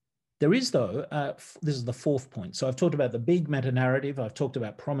 There is, though, this is the fourth point. So I've talked about the big meta-narrative. I've talked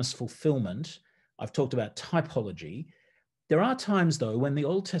about promise fulfillment. I've talked about typology. There are times, though, when the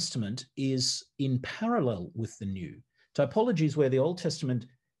Old Testament is in parallel with the New. Typology is where the Old Testament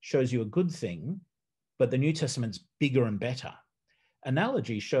shows you a good thing, but the New Testament's bigger and better.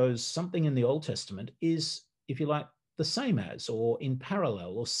 Analogy shows something in the Old Testament is, if you like, the same as, or in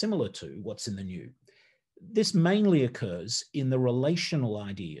parallel, or similar to what's in the New. This mainly occurs in the relational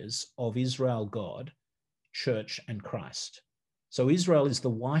ideas of Israel, God, church, and Christ. So Israel is the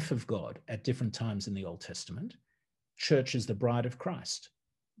wife of God at different times in the Old Testament. Church is the bride of Christ.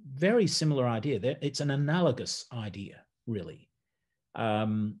 Very similar idea. It's an analogous idea, really.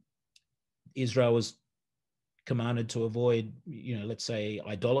 Israel was commanded to avoid, let's say,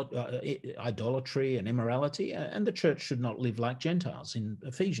 idolatry and immorality, and the church should not live like Gentiles in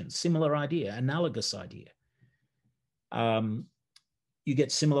Ephesians. Similar idea, analogous idea. You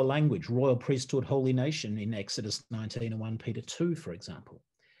get similar language, royal priesthood, holy nation in Exodus 19 and 1 Peter 2, for example.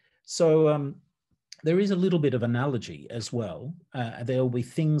 So there is a little bit of analogy as well. There will be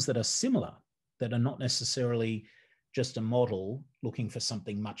things that are similar, that are not necessarily just a model looking for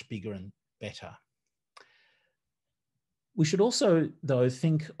something much bigger and better. We should also, though,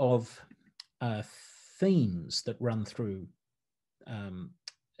 think of themes that run through, and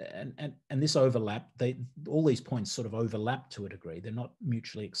this overlap. All these points sort of overlap to a degree. They're not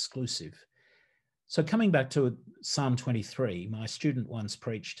mutually exclusive. So coming back to Psalm 23, my student once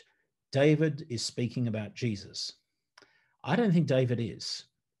preached, David is speaking about Jesus. I don't think David is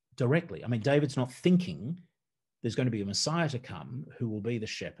directly. I mean, David's not thinking there's going to be a Messiah to come who will be the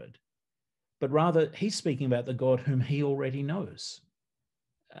shepherd, but rather he's speaking about the God whom he already knows,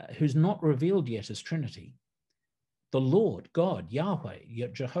 who's not revealed yet as Trinity. The Lord, God, Yahweh,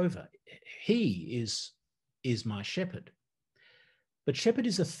 Jehovah, he is my shepherd. But shepherd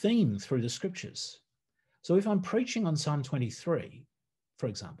is a theme through the scriptures. So if I'm preaching on Psalm 23, for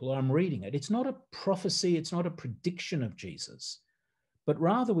example, or I'm reading it, it's not a prophecy, it's not a prediction of Jesus, but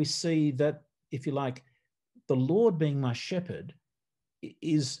rather we see that, if you like, the Lord being my shepherd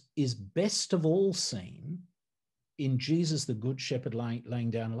is best of all seen in Jesus, the Good Shepherd,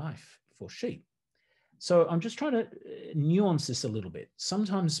 laying down life for sheep. So I'm just trying to nuance this a little bit.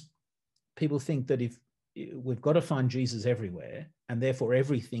 Sometimes people think that if we've got to find Jesus everywhere, and therefore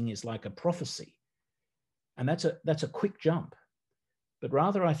everything is like a prophecy, and that's a quick jump. But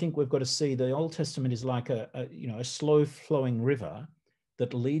rather, I think we've got to see the Old Testament is like a slow flowing river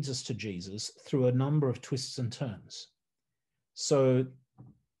that leads us to Jesus through a number of twists and turns. So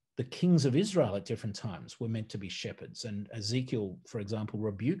the kings of Israel at different times were meant to be shepherds. And Ezekiel, for example,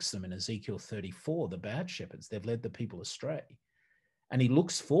 rebukes them in Ezekiel 34, the bad shepherds. They've led the people astray. And he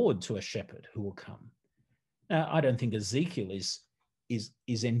looks forward to a shepherd who will come. Now, I don't think Ezekiel is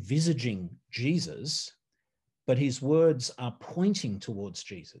envisaging Jesus, but his words are pointing towards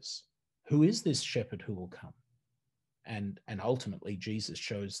Jesus. Who is this shepherd who will come? And ultimately, Jesus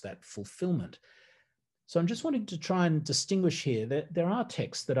shows that fulfillment. So I'm just wanting to try and distinguish here that there are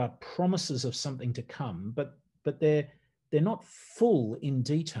texts that are promises of something to come, but they're not full in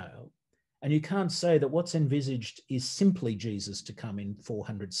detail. And you can't say that what's envisaged is simply Jesus to come in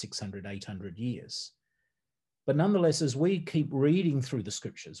 400, 600, 800 years. But nonetheless, as we keep reading through the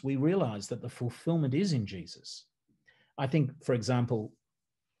scriptures, we realize that the fulfillment is in Jesus. I think, for example,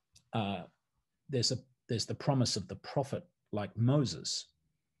 there's the promise of the prophet like Moses,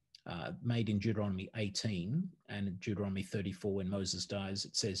 made in Deuteronomy 18 and in Deuteronomy 34, when Moses dies,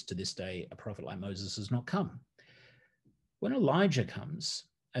 it says, to this day, a prophet like Moses has not come. When Elijah comes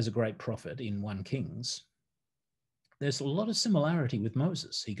as a great prophet in 1 Kings, there's a lot of similarity with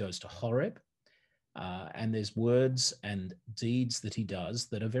Moses. He goes to Horeb, and there's words and deeds that he does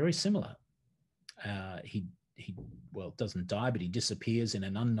that are very similar. He doesn't die, but he disappears in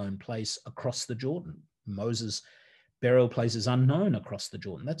an unknown place across the Jordan. Moses' burial place is unknown across the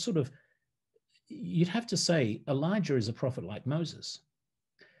Jordan. That's sort of, you'd have to say Elijah is a prophet like Moses.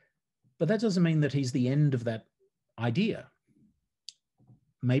 But that doesn't mean that he's the end of that idea.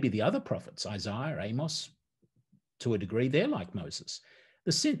 Maybe the other prophets, Isaiah, Amos, to a degree, they're like Moses.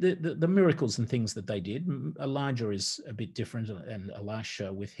 The miracles and things that they did, Elijah is a bit different, and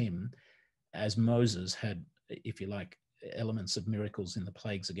Elisha with him, as Moses had, if you like, elements of miracles in the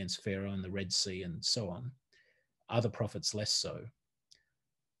plagues against Pharaoh and the Red Sea and so on. Other prophets less so.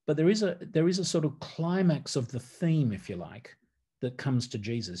 But there is a sort of climax of the theme, if you like, that comes to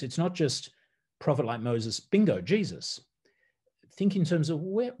Jesus. It's not just prophet like Moses, bingo, Jesus. Think in terms of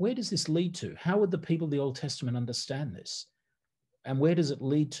where does this lead to? How would the people of the Old Testament understand this? And where does it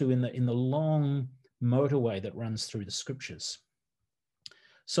lead to in the long motorway that runs through the scriptures?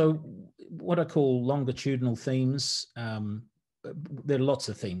 So what I call longitudinal themes, there are lots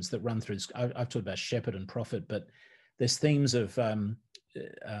of themes that run through. I've talked about shepherd and prophet, but there's themes of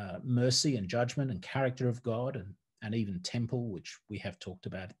mercy and judgment and character of God, and even temple, which we have talked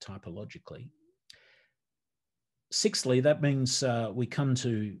about typologically. Sixthly, that means we come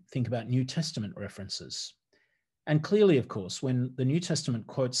to think about New Testament references. And clearly, of course, when the New Testament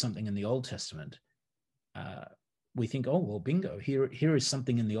quotes something in the Old Testament, we think, oh, well, bingo, here is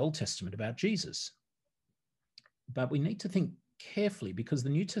something in the Old Testament about Jesus. But we need to think carefully, because the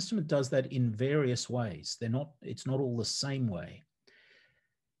New Testament does that in various ways. It's not all the same way.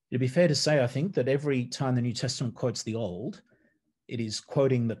 It'd be fair to say, I think, that every time the New Testament quotes the Old, it is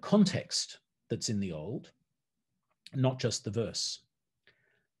quoting the context that's in the Old, not just the verse.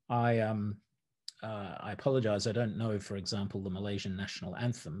 I apologize, I don't know, for example, the Malaysian national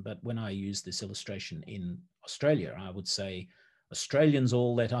anthem, but when I use this illustration in Australia, I would say, Australians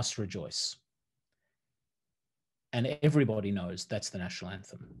all, let us rejoice. And everybody knows that's the national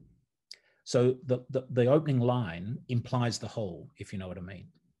anthem. So the opening line implies the whole, if you know what I mean.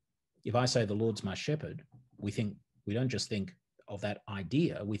 If I say the Lord's my shepherd, we don't just think of that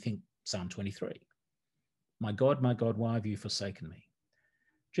idea, we think Psalm 23. My God, why have you forsaken me?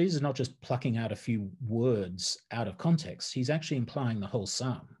 Jesus is not just plucking out a few words out of context. He's actually implying the whole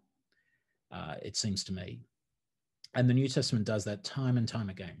psalm, it seems to me. And the New Testament does that time and time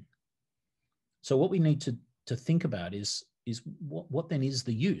again. So what we need to think about is what then is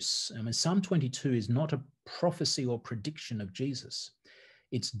the use? I mean, Psalm 22 is not a prophecy or prediction of Jesus.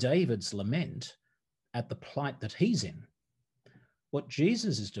 It's David's lament at the plight that he's in. What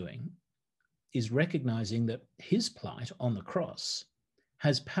Jesus is doing is recognizing that his plight on the cross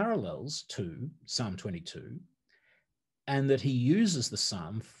has parallels to Psalm 22, and that he uses the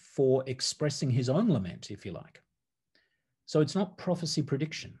psalm for expressing his own lament, if you like. So it's not prophecy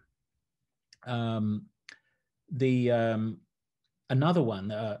prediction. Another one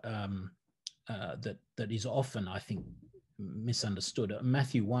that is often, I think, misunderstood,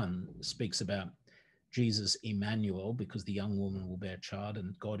 Matthew 1 speaks about Jesus Emmanuel, because the young woman will bear a child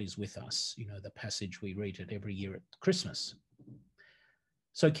and God is with us. You know, the passage we read it every year at Christmas.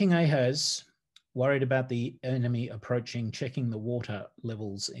 So King Ahaz, worried about the enemy approaching, checking the water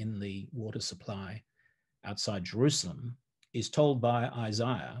levels in the water supply outside Jerusalem, is told by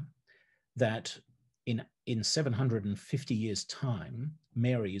Isaiah that in 750 years' time,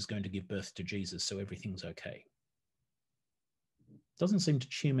 Mary is going to give birth to Jesus, so everything's okay. Doesn't seem to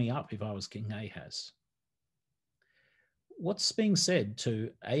cheer me up if I was King Ahaz. What's being said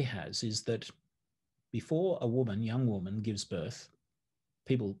to Ahaz is that before a young woman gives birth,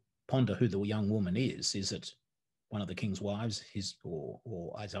 people ponder who the young woman is. Is it one of the king's wives,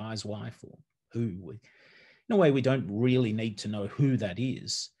 or Isaiah's wife, or who? In a way, we don't really need to know who that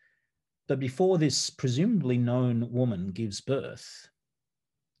is. But before this presumably known woman gives birth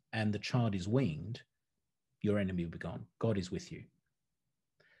and the child is weaned, your enemy will be gone. God is with you.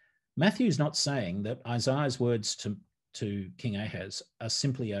 Matthew's not saying that Isaiah's words to King Ahaz are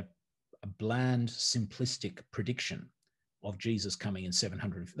simply a bland, simplistic prediction of Jesus coming in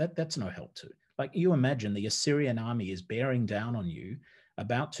 700. That's no help to. Like, you imagine the Assyrian army is bearing down on you,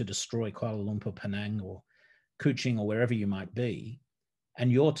 about to destroy Kuala Lumpur, Penang, or Kuching, or wherever you might be, and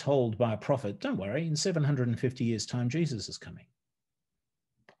you're told by a prophet, don't worry, in 750 years' time, Jesus is coming.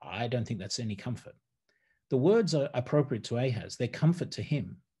 I don't think that's any comfort. The words are appropriate to Ahaz. They're comfort to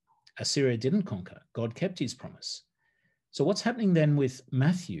him. Assyria didn't conquer. God kept his promise. So what's happening then with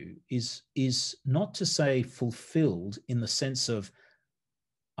Matthew is not to say fulfilled in the sense of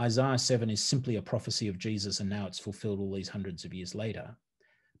Isaiah 7 is simply a prophecy of Jesus and now it's fulfilled all these hundreds of years later,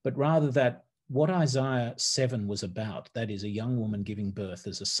 but rather that what Isaiah 7 was about, that is a young woman giving birth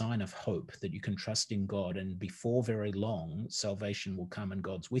as a sign of hope that you can trust in God, and before very long, salvation will come and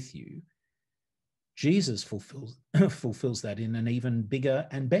God's with you. Jesus fulfills that in an even bigger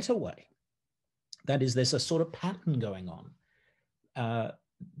and better way. That is, there's a sort of pattern going on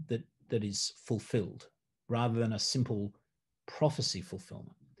that is fulfilled rather than a simple prophecy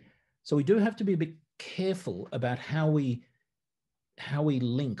fulfillment. So we do have to be a bit careful about how we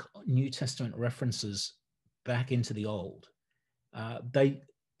link New Testament references back into the Old.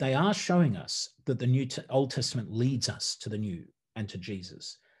 They are showing us that the Old Testament leads us to the New and to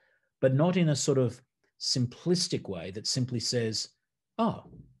Jesus, but not in a sort of simplistic way that simply says, oh,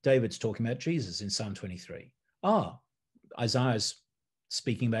 David's talking about Jesus in Psalm 23. Oh, Isaiah's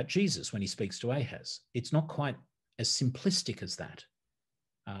speaking about Jesus when he speaks to Ahaz. It's not quite as simplistic as that.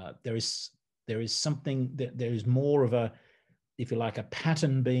 There is something that there is more of a, if you like, a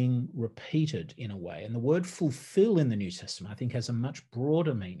pattern being repeated in a way. And the word fulfill in the New Testament, I think, has a much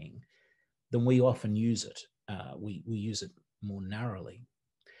broader meaning than we often use it. We use it more narrowly.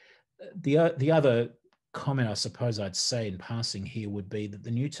 The other comment I suppose I'd say in passing here would be that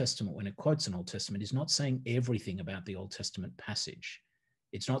the New Testament, when it quotes an Old Testament, is not saying everything about the Old Testament passage.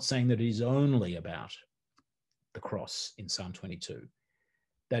 It's not saying that it is only about the cross in Psalm 22.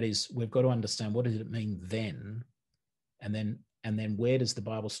 That is, we've got to understand, what did it mean then? And then where does the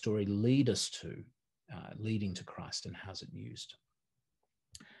Bible story lead us to, leading to Christ, and how's it used?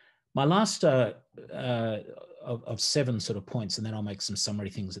 My last of 7 sort of points, and then I'll make some summary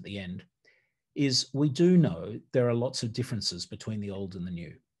things at the end, is we do know there are lots of differences between the Old and the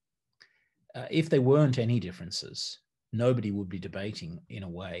New. If there weren't any differences, nobody would be debating, in a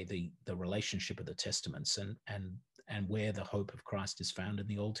way, the relationship of the Testaments and where the hope of Christ is found in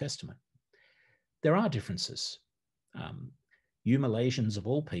the Old Testament. There are differences. You Malaysians, of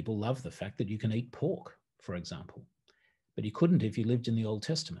all people, love the fact that you can eat pork, for example, but you couldn't if you lived in the Old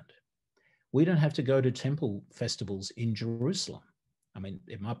Testament. We don't have to go to temple festivals in Jerusalem. I mean,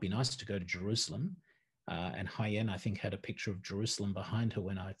 it might be nice to go to Jerusalem, and Hyen, I think, had a picture of Jerusalem behind her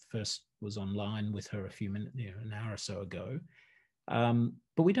when I first was online with her a few minutes, an hour or so ago.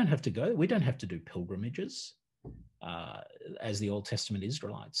 But we don't have to go. We don't have to do pilgrimages, as the Old Testament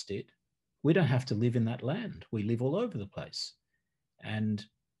Israelites did. We don't have to live in that land. We live all over the place, and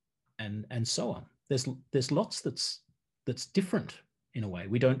so on. There's lots that's different in a way.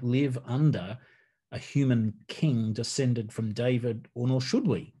 We don't live under a human king descended from David, or nor should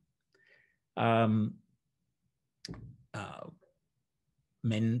we.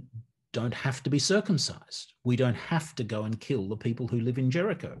 Men don't have to be circumcised. We don't have to go and kill the people who live in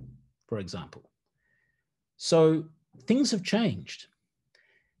Jericho, for example. So things have changed.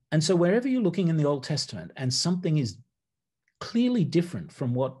 And so wherever you're looking in the Old Testament and something is clearly different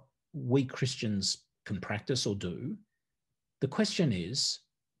from what we Christians can practice or do, the question is,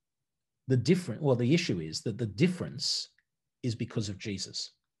 the issue is that the difference is because of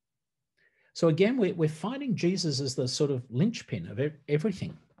Jesus. So again, we're finding Jesus as the sort of linchpin of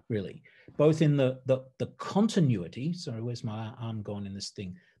everything, really. both in the continuity. Sorry, where's my arm gone in this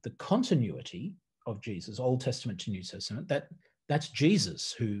thing? The continuity of Jesus, Old Testament to New Testament, that's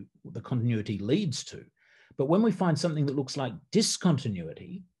Jesus who the continuity leads to. But when we find something that looks like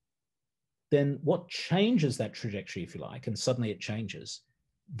discontinuity, then what changes that trajectory, if you like, and suddenly it changes,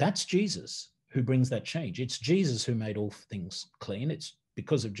 that's Jesus who brings that change. It's Jesus who made all things clean. It's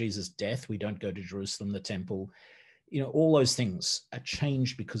because of Jesus' death we don't go to Jerusalem, the temple. All those things are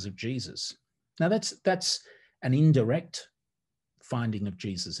changed because of Jesus. Now that's an indirect finding of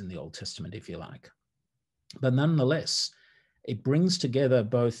Jesus in the Old Testament, if you like. But nonetheless, it brings together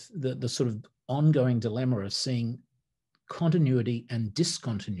both the sort of ongoing dilemma of seeing continuity and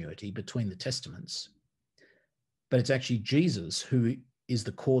discontinuity between the testaments. But it's actually Jesus who is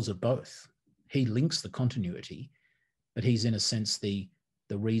the cause of both. He links the continuity, but he's in a sense the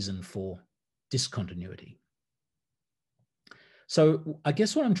reason for discontinuity. So I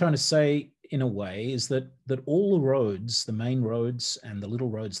guess what I'm trying to say in a way is that all the roads, the main roads and the little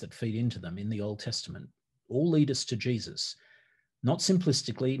roads that feed into them in the Old Testament, all lead us to Jesus. Not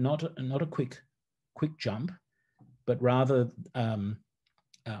simplistically, not a quick jump, but rather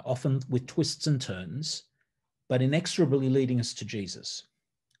often with twists and turns, but inexorably leading us to Jesus.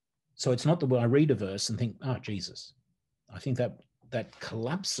 So it's not that I read a verse and think, Jesus. I think that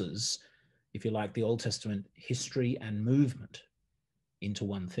collapses, if you like, the Old Testament history and movement into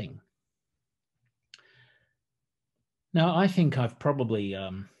one thing. Now, I think I've probably,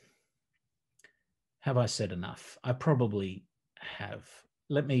 have I said enough? I probably have.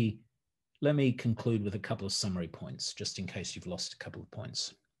 Let me conclude with a couple of summary points, just in case you've lost a couple of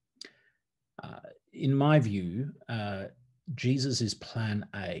points. In my view, Jesus is plan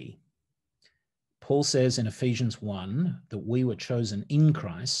A. Paul says in Ephesians 1 that we were chosen in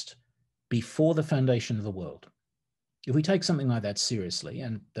Christ before the foundation of the world. If we take something like that seriously,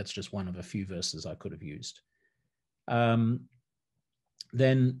 and that's just one of a few verses I could have used, then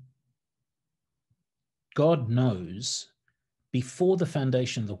God knows before the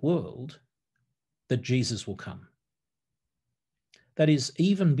foundation of the world that Jesus will come. That is,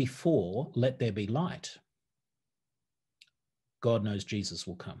 even before let there be light, God knows Jesus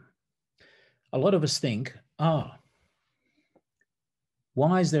will come. A lot of us think,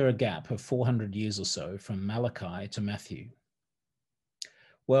 why is there a gap of 400 years or so from Malachi to Matthew?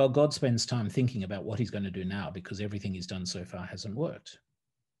 Well, God spends time thinking about what he's going to do now because everything he's done so far hasn't worked.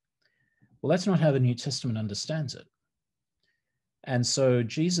 Well, that's not how the New Testament understands it. And so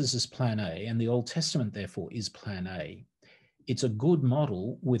Jesus is plan A, and the Old Testament, therefore, is plan A. It's a good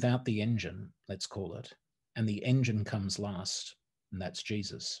model without the engine, let's call it. And the engine comes last, and that's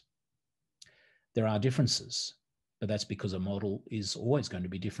Jesus. There are differences, but that's because a model is always going to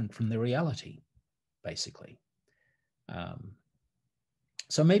be different from the reality, basically.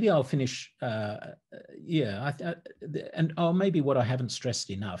 So maybe I'll finish, maybe what I haven't stressed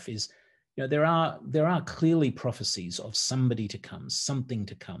enough is, there are clearly prophecies of somebody to come, something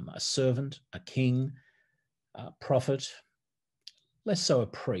to come, a servant, a king, a prophet, less so a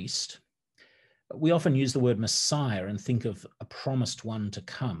priest. We often use the word Messiah and think of a promised one to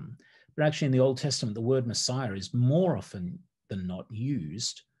come. But actually in the Old Testament, the word Messiah is more often than not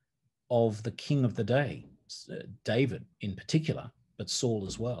used of the king of the day, David in particular, but Saul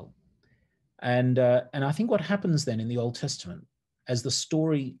as well. And I think what happens then in the Old Testament, as the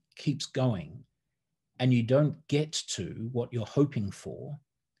story keeps going and you don't get to what you're hoping for,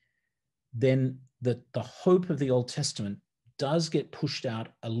 then the hope of the Old Testament does get pushed out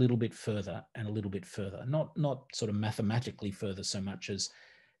a little bit further and a little bit further, not sort of mathematically further so much as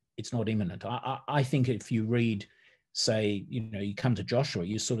it's not imminent. I think if you read, say, you come to Joshua,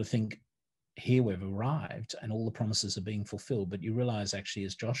 you sort of think, here we've arrived and all the promises are being fulfilled, but you realize actually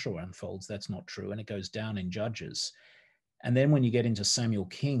as Joshua unfolds, that's not true. And it goes down in Judges. And then when you get into Samuel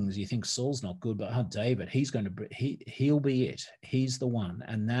Kings, you think Saul's not good, but David, he'll be it. He's the one.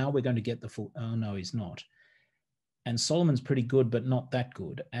 And now we're going to get the full, oh no, he's not. And Solomon's pretty good, but not that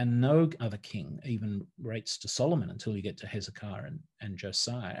good. And no other king even rates to Solomon until you get to Hezekiah and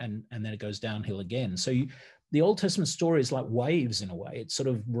Josiah. And then it goes downhill again. So the Old Testament story is like waves in a way. It sort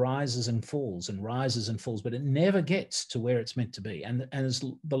of rises and falls, but it never gets to where it's meant to be. And as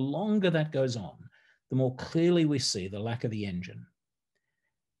the longer that goes on, the more clearly we see the lack of the engine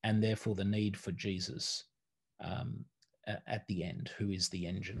and therefore the need for Jesus at the end, who is the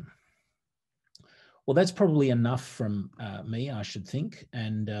engine. Well, that's probably enough from me, I should think.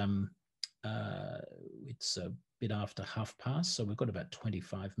 And it's a bit after past, so we've got about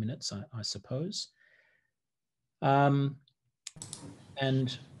 25 minutes, I suppose. And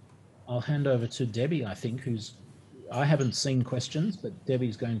I'll hand over to Debbie, I think, who's I haven't seen questions, but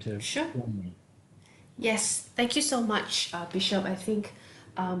Debbie's going to Sure. warn me. Yes, thank you so much, Bishop. I think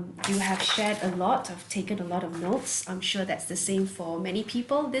you have shared a lot. I've taken a lot of notes. I'm sure that's the same for many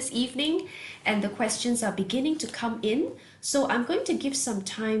people this evening, and the questions are beginning to come in. So I'm going to give some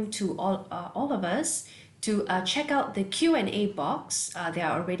time to all of us to check out the Q&A box. There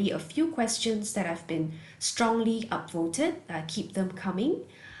are already a few questions that have been strongly upvoted. Keep them coming.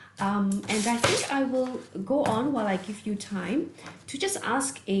 And I think I will go on while I give you time to just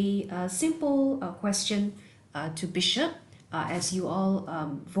ask a simple question to Bishop as you all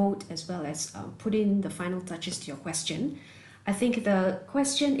vote as well as put in the final touches to your question. I think the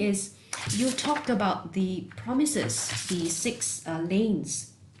question is, you talked about the promises, the 6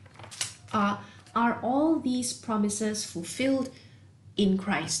 lanes. Are all these promises fulfilled in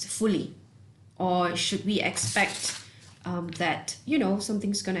Christ fully? Or should we expect that,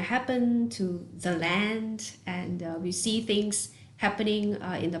 something's going to happen to the land, and we see things happening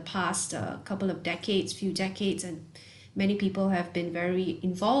in the past couple of decades, few decades, and many people have been very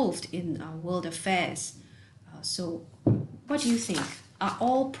involved in world affairs. So what do you think? Are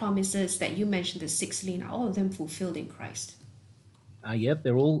all promises that you mentioned, the 6 lane, are all of them fulfilled in Christ? Yep,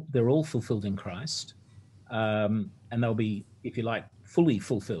 they're all fulfilled in Christ, and they'll be, if you like, fully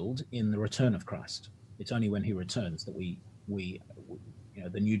fulfilled in the return of Christ. It's only when he returns that we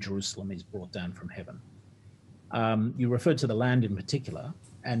the New Jerusalem is brought down from heaven. You referred to the land in particular,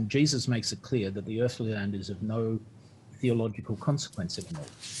 and Jesus makes it clear that the earthly land is of no theological consequence anymore,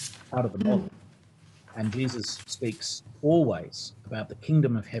 out of the model. And Jesus speaks always about the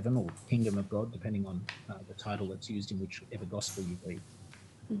kingdom of heaven or kingdom of God, depending on the title that's used in whichever gospel you read.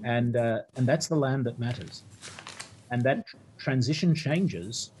 And that's the land that matters. And that transition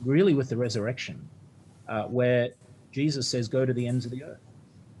changes really with the resurrection, where Jesus says, go to the ends of the earth.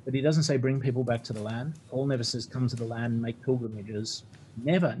 But he doesn't say bring people back to the land. Paul never says come to the land, make pilgrimages.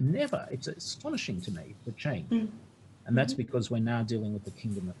 Never, never. It's astonishing to me, the change. And that's because we're now dealing with the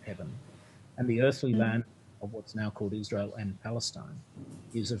kingdom of heaven. And the earthly land of what's now called Israel and Palestine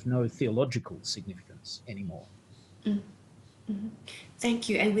is of no theological significance anymore. Thank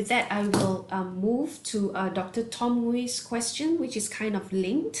you. And with that, I will move to Dr. Tom Nguyen's question, which is kind of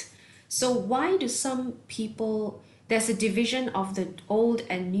linked. So why do some people, there's a division of the Old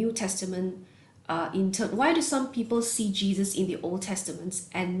and New Testament why do some people see Jesus in the Old Testaments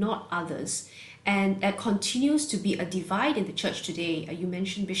and not others? And it continues to be a divide in the church today. You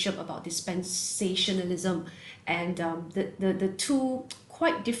mentioned, Bishop, about dispensationalism and the two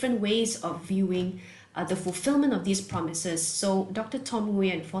quite different ways of viewing the fulfillment of these promises. So Dr. Tom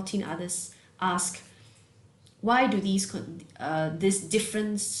Nguyen and 14 others ask, why do this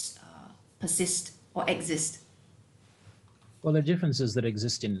difference persist or exist? Well, there are differences that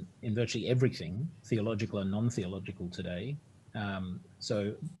exist in virtually everything, theological and non-theological today.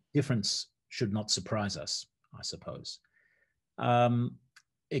 So difference should not surprise us, I suppose.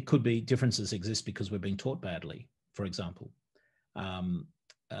 It could be differences exist because we're being taught badly, for example,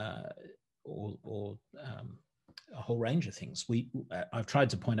 or a whole range of things. I've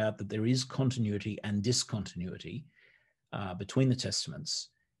tried to point out that there is continuity and discontinuity between the Testaments.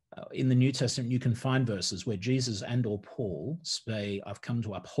 In the New Testament, you can find verses where Jesus and or Paul say, I've come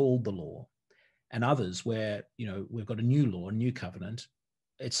to uphold the law, and others where, we've got a new law, a new covenant,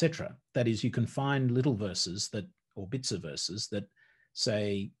 etc. That is, you can find little verses or bits of verses that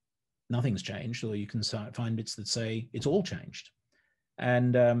say nothing's changed, or you can find bits that say it's all changed.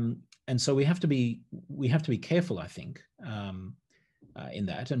 And so we have to be careful, I think, in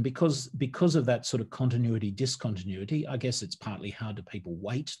that. And because of that sort of continuity, discontinuity, I guess it's partly how do people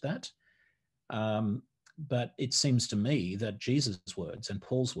weight that. But it seems to me that Jesus' words and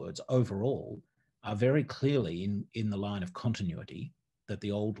Paul's words overall are very clearly in the line of continuity, that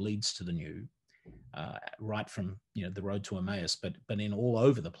the old leads to the new, right from the road to Emmaus, but in all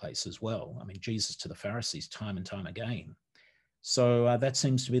over the place as well. I mean, Jesus to the Pharisees time and time again. So that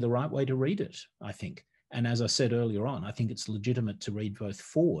seems to be the right way to read it, I think. And as I said earlier on, I think it's legitimate to read both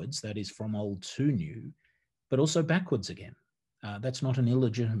forwards, that is from old to new, but also backwards again. That's not an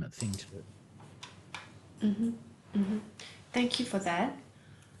illegitimate thing to do. Thank you for that.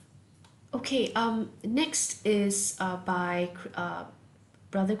 Okay, next is by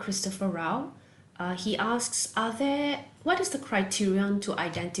Brother Christopher Rao. He asks, what is the criterion to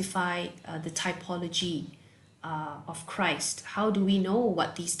identify the typology of Christ? How do we know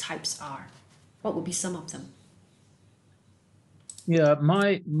what these types are? What would be some of them? Yeah,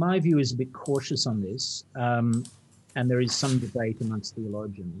 my view is a bit cautious on this, and there is some debate amongst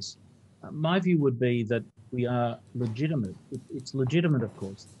theologians. My view would be that we are legitimate. It's legitimate, of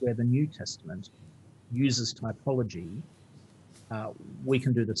course, where the New Testament uses typology, we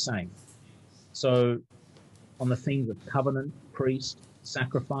can do the same. So on the themes of covenant, priest,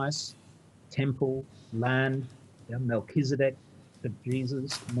 sacrifice, temple, land, Melchizedek to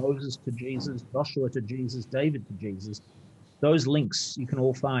Jesus, Moses to Jesus, Joshua to Jesus, David to Jesus, those links you can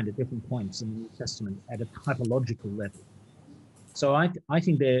all find at different points in the New Testament at a typological level. So I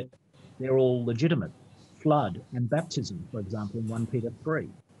think they're all legitimate. Flood and baptism, for example, in 1 Peter 3.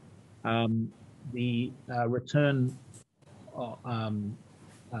 The return. Um,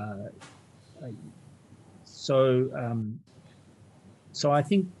 uh, so I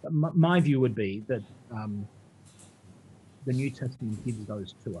think my view would be that the New Testament gives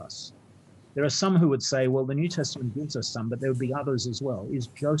those to us. There are some who would say, well, the New Testament gives us some, but there would be others as well. Is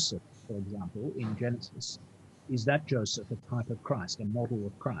Joseph, for example, in Genesis, is that Joseph a type of Christ, a model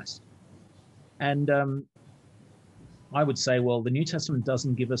of Christ? And I would say, well, the New Testament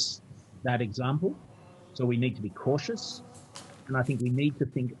doesn't give us that example, so we need to be cautious. And I think we need to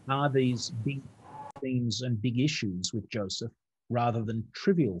think, are these big themes and big issues with Joseph rather than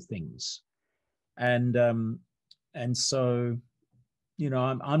trivial things? And so, you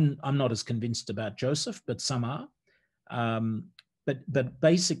know, I'm not as convinced about Joseph, but some are. But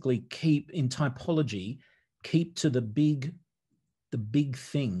basically, keep in typology, keep to the big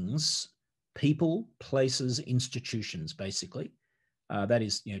things, people, places, institutions. Basically, that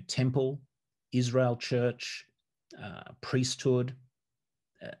is, you know, temple, Israel, church, priesthood,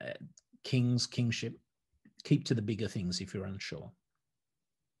 kings, kingship. Keep to the bigger things if you're unsure.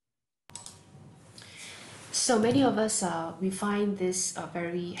 So many of us, we find this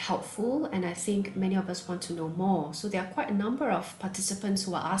very helpful, and I think many of us want to know more. So there are quite a number of participants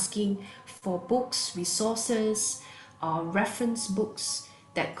who are asking for books, resources, reference books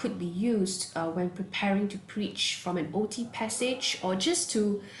that could be used when preparing to preach from an OT passage, or just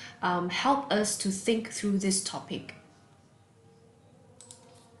to help us to think through this topic.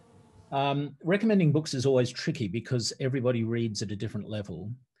 Recommending books is always tricky because everybody reads at a different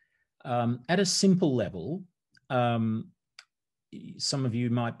level. At a simple level, some of you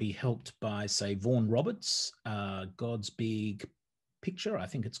might be helped by, say, Vaughan Roberts, God's Big Picture, I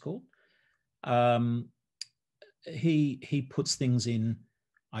think it's called. He puts things in,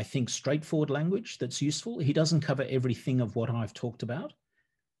 I think, straightforward language that's useful. He doesn't cover everything of what I've talked about,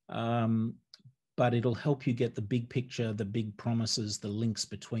 but it'll help you get the big picture, the big promises, the links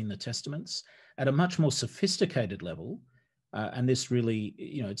between the testaments at a much more sophisticated level. And this really,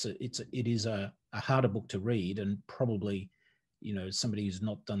 you know, it is a harder book to read, and probably, you know, somebody who's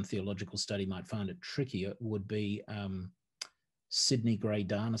not done theological study might find it tricky. It would be Sidney Gray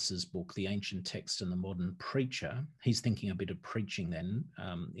Darnas's book, The Ancient Text and the Modern Preacher. He's thinking a bit of preaching then,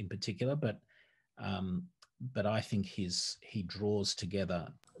 in particular, but I think he draws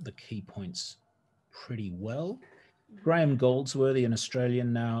together the key points pretty well. Graham Goldsworthy, an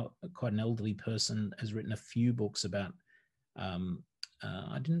Australian now, quite an elderly person, has written a few books about. I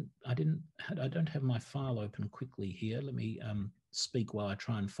don't have my file open quickly here. Let me speak while I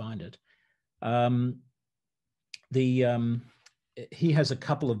try and find it. He has a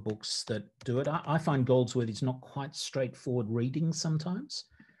couple of books that do it. I find Goldsworthy's not quite straightforward reading sometimes.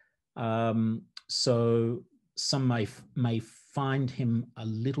 So some may find him a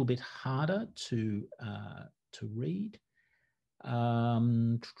little bit harder to read.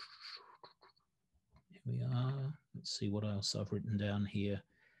 Here we are. Let's see what else I've written down here.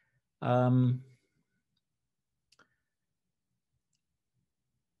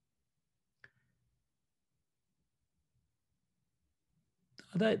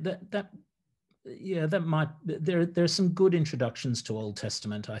 That might, there are some good introductions to Old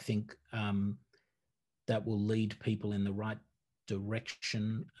Testament, I think, that will lead people in the right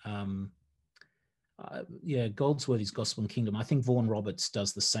direction. Goldsworthy's Gospel and Kingdom. I think Vaughan Roberts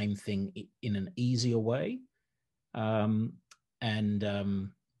does the same thing in an easier way.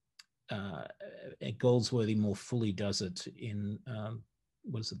 Goldsworthy more fully does it in,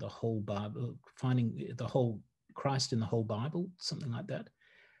 the whole Bible, finding the whole Christ in the whole Bible, something like that.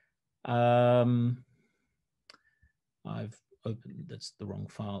 I've opened, that's the wrong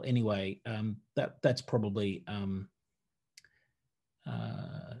file. Anyway, that's probably,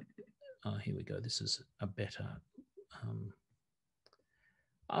 here we go. This is a better,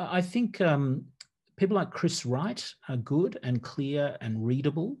 I think people like Chris Wright are good and clear and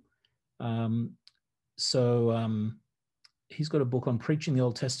readable. He's got a book on preaching the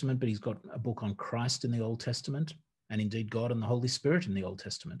Old Testament, but he's got a book on Christ in the Old Testament, and indeed God and the Holy Spirit in the Old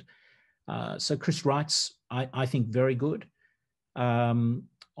Testament. So Chris Wright's, I think, very good on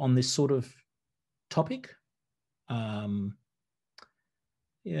this sort of topic.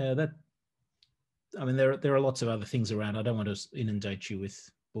 I mean, there are lots of other things around. I don't want to inundate you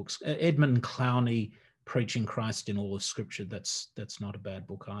with books. Edmund Clowney, Preaching Christ in All of Scripture. That's not a bad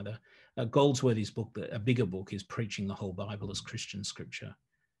book either. Goldsworthy's book, a bigger book, is Preaching the Whole Bible as Christian Scripture.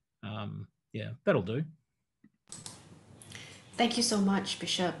 Yeah, that'll do. Thank you so much,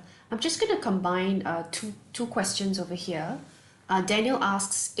 Bishop. I'm just going to combine two questions over here. Daniel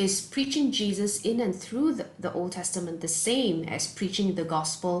asks, is preaching Jesus in and through the Old Testament the same as preaching the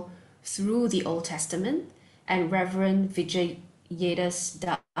gospel through the Old Testament? And Reverend Vijayadas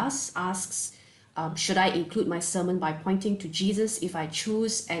Das asks, should I include my sermon by pointing to Jesus if I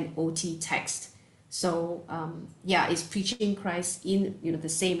choose an OT text? So yeah, is preaching Christ in the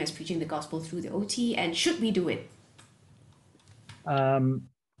same as preaching the gospel through the OT, and should we do it? The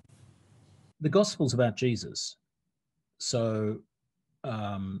gospel's about Jesus, so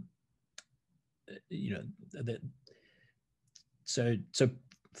so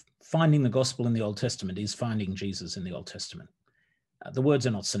finding the gospel in the Old Testament is finding Jesus in the Old Testament. The words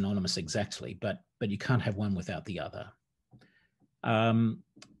are not synonymous exactly, but you can't have one without the other. I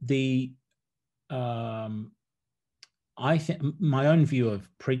think my own view of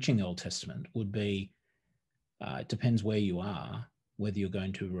preaching the Old Testament would be, it depends where you are, whether you're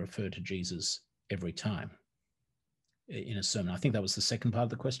going to refer to Jesus every time in a sermon. I think that was the second part of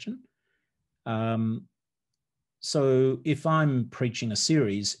the question. So if I'm preaching a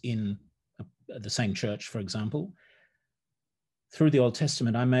series in the same church, for example, through the Old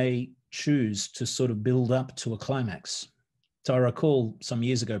Testament, I may choose to sort of build up to a climax. So I recall some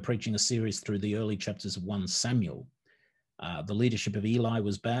years ago preaching a series through the early chapters of 1 Samuel. The leadership of Eli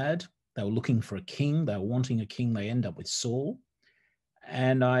was bad. They were looking for a king. They were wanting a king. They end up with Saul.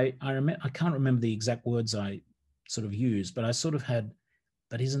 And I can't remember the exact words I sort of used, but I sort of had,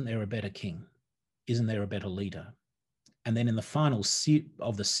 but isn't there a better king? Isn't there a better leader? And then in the final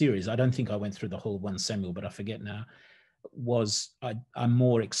of the series, I don't think I went through the whole 1 Samuel, but I forget now, I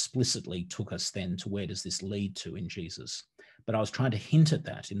more explicitly took us then to where does this lead to in Jesus. But I was trying to hint at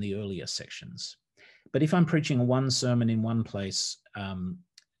that in the earlier sections. But if I'm preaching one sermon in one place,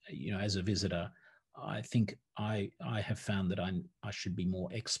 as a visitor, I think I have found that I should be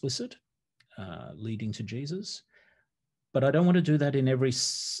more explicit, leading to Jesus. But I don't want to do that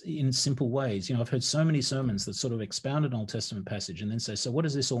in simple ways. I've heard so many sermons that sort of expound an Old Testament passage and then say, so what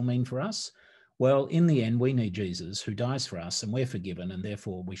does this all mean for us? Well, in the end, we need Jesus who dies for us and we're forgiven and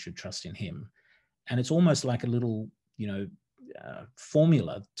therefore we should trust in him. And it's almost like a little,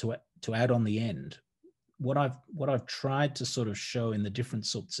 formula to add on the end. What I've tried to sort of show in the different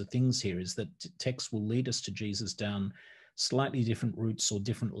sorts of things here is that text will lead us to Jesus down slightly different routes or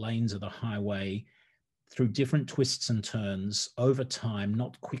different lanes of the highway through different twists and turns over time,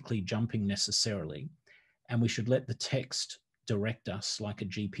 not quickly jumping necessarily. And we should let the text direct us like a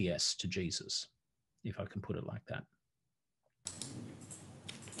GPS to Jesus, if I can put it like that.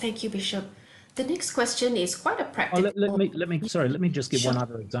 Thank you, Bishop. The next question is quite a practical. Let me just give one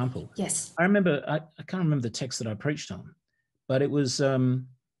other example. Yes. I remember, I can't remember the text that I preached on, but it was something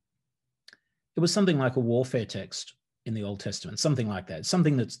like a warfare text in the Old Testament, something like that,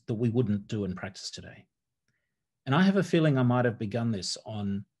 something that we wouldn't do in practice today. And I have a feeling I might have begun this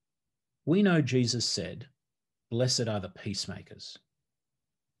on, we know Jesus said, blessed are the peacemakers.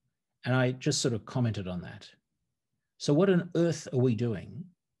 And I just sort of commented on that. So what on earth are we doing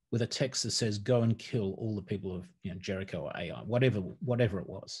with a text that says, go and kill all the people of Jericho or Ai, whatever it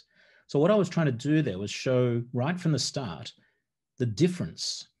was? So what I was trying to do there was show right from the start the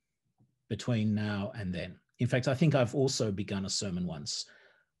difference between now and then. In fact, I think I've also begun a sermon once.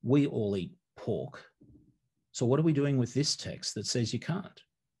 We all eat pork. So what are we doing with this text that says you can't?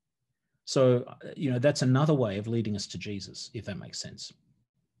 So, that's another way of leading us to Jesus, if that makes sense.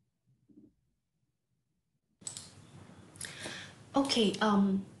 Okay,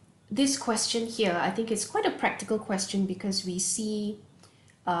 this question here, I think it's quite a practical question because we see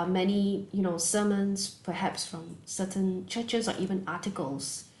many, sermons, perhaps from certain churches or even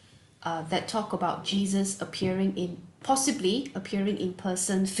articles that talk about Jesus possibly appearing in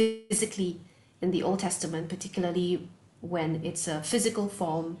person physically in the Old Testament, particularly when it's a physical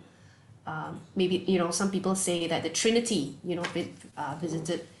form. Maybe, some people say that the Trinity,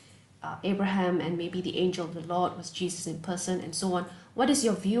 visited Abraham, and maybe the angel of the Lord was Jesus in person and so on. What is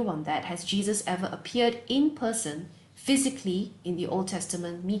your view on that? Has Jesus ever appeared in person, physically in the Old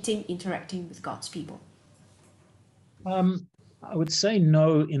Testament, interacting with God's people? I would say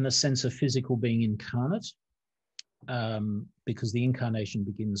no in the sense of physical being incarnate, because the incarnation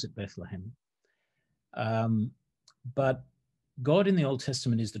begins at Bethlehem. But God in the Old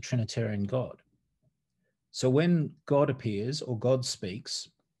Testament is the Trinitarian God. So when God appears or God speaks,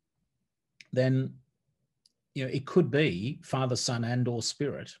 then it could be Father, Son, and or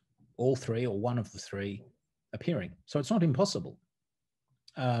Spirit, all three or one of the three appearing. So it's not impossible.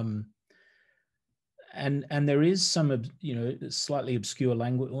 And there is some slightly obscure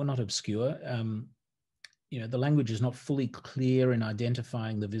language, or not obscure. The language is not fully clear in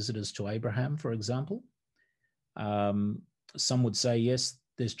identifying the visitors to Abraham, for example. Some would say, yes,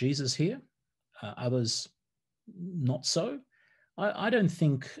 there's Jesus here. Others, not so. I don't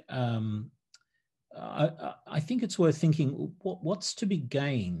think. I think it's worth thinking what's to be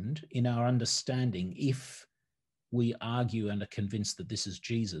gained in our understanding if we argue and are convinced that this is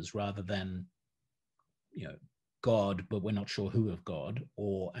Jesus rather than, God, but we're not sure who of God,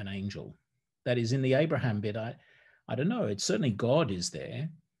 or an angel. That is, in the Abraham bit, I don't know. It's certainly God is there.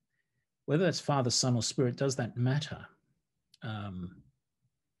 Whether that's Father, Son, or Spirit, does that matter?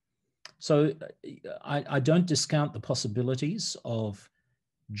 So I don't discount the possibilities of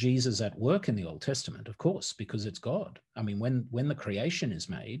Jesus at work in the Old Testament, of course, because it's God. I mean, when the creation is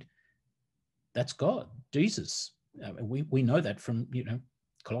made, that's God, Jesus. We know that from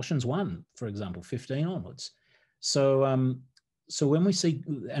Colossians 1, for example, 15 onwards. So so when we see,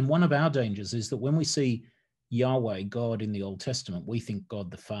 and one of our dangers is that when we see Yahweh, God, in the Old Testament, we think God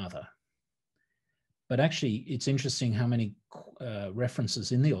the Father. But actually, it's interesting how many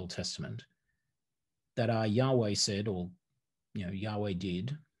references in the Old Testament that are Yahweh said, or Yahweh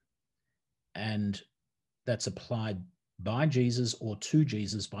did, and that's applied by Jesus or to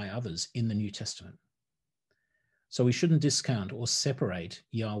Jesus by others in the New Testament. So we shouldn't discount or separate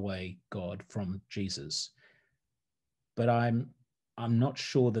Yahweh, God, from Jesus. But I'm not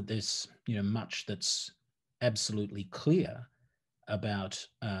sure that there's much that's absolutely clear about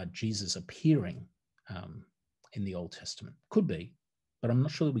Jesus appearing in the Old Testament. Could be, but I'm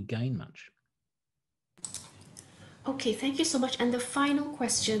not sure that we gain much. Okay, thank you so much. And the final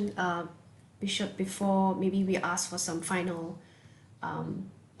question, Bishop, before maybe we ask for some final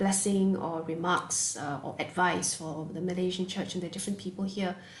blessing or remarks or advice for the Malaysian church and the different people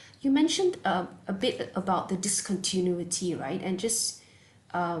here. You mentioned a bit about the discontinuity, right? And just,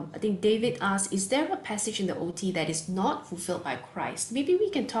 I think David asked, is there a passage in the OT that is not fulfilled by Christ? Maybe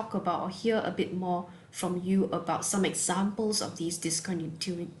we can talk about or hear a bit more from you about some examples of these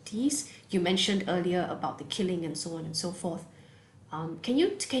discontinuities. You mentioned earlier about the killing and so on and so forth. Can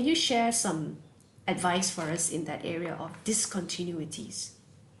you share some advice for us in that area of discontinuities?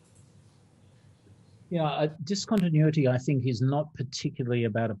 Yeah, discontinuity, I think, is not particularly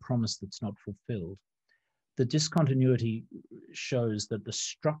about a promise that's not fulfilled. The discontinuity shows that the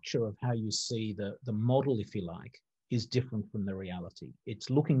structure of how you see the model, if you like, is different from the reality. It's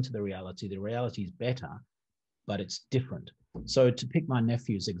looking to the reality is better, but it's different. So to pick my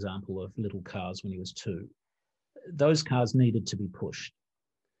nephew's example of little cars when he was 2, those cars needed to be pushed.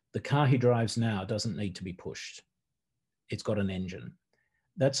 The car he drives now doesn't need to be pushed. It's got an engine.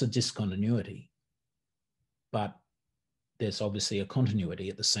 That's a discontinuity. But there's obviously a continuity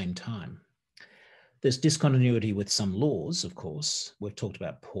at the same time. There's discontinuity with some laws, of course. We've talked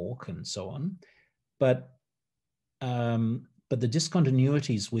about pork and so on. But the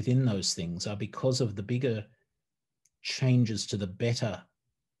discontinuities within those things are because of the bigger changes to the better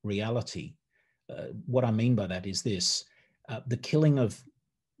reality. What I mean by that is this. The killing of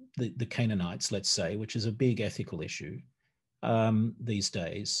the Canaanites, let's say, which is a big ethical issue these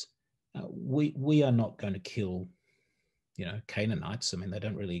days, we are not going to kill, Canaanites. I mean, they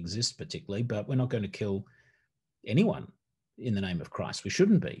don't really exist particularly, but we're not going to kill anyone in the name of Christ. We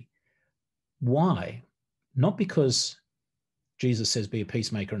shouldn't be. Why? Not because Jesus says be a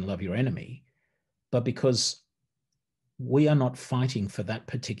peacemaker and love your enemy, but because we are not fighting for that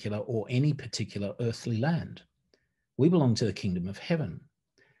particular or any particular earthly land. We belong to the kingdom of heaven.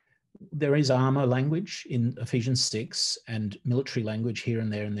 There is armor language in Ephesians 6 and military language here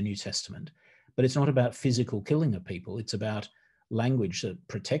and there in the New Testament, but it's not about physical killing of people. It's about language that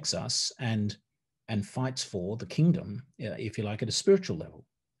protects us and fights for the kingdom, if you like, at a spiritual level.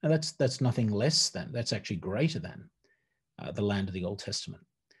 And that's nothing less than, that's actually greater than the land of the Old Testament.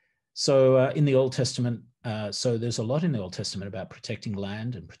 So in the Old Testament, so there's a lot in the Old Testament about protecting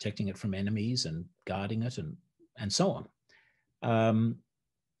land and protecting it from enemies and guarding it and so on.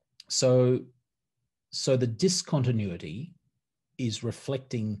 So the discontinuity is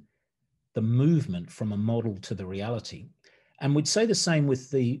reflecting the movement from a model to the reality. And we'd say the same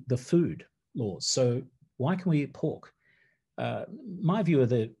with the food laws. So why can we eat pork? My view of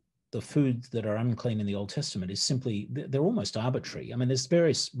the foods that are unclean in the Old Testament is simply, they're almost arbitrary. I mean, there's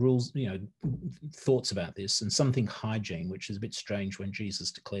various rules, thoughts about this, and some think hygiene, which is a bit strange when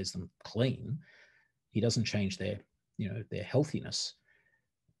Jesus declares them clean. He doesn't change their healthiness.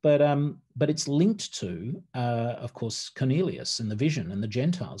 but it's linked to, of course, Cornelius and the vision and the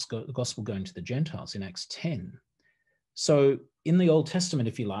Gentiles, the gospel going to the Gentiles in Acts 10. So in the Old Testament,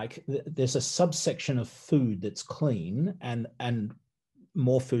 if you like, there's a subsection of food that's clean and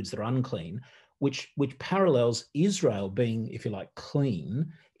more foods that are unclean, which parallels Israel being, if you like,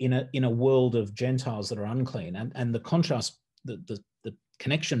 clean in a world of Gentiles that are unclean. And the contrast, the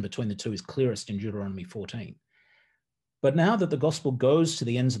connection between the two is clearest in Deuteronomy 14. But now that the gospel goes to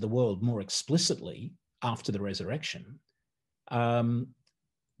the ends of the world more explicitly after the resurrection,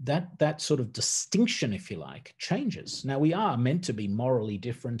 that sort of distinction, if you like, changes. Now, we are meant to be morally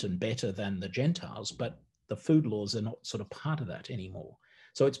different and better than the Gentiles, but the food laws are not sort of part of that anymore.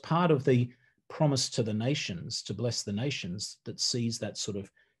 So it's part of the promise to the nations, to bless the nations, that sees that sort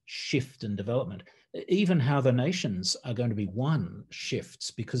of shift and development. Even how the nations are going to be one shifts,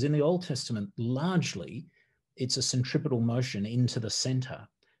 because in the Old Testament, largely, it's a centripetal motion into the center.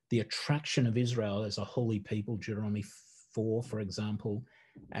 The attraction of Israel as a holy people, Deuteronomy 4, for example,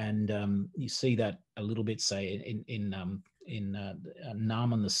 and you see that a little bit, say, in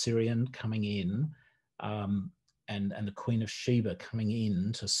Naaman the Syrian coming in, and the Queen of Sheba coming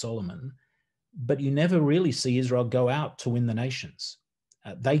in to Solomon. But you never really see Israel go out to win the nations.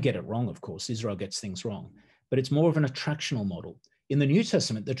 They get it wrong, of course. Israel gets things wrong. But it's more of an attractional model. In the New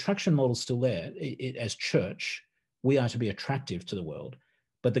Testament, the attraction model is still there. As church, we are to be attractive to the world,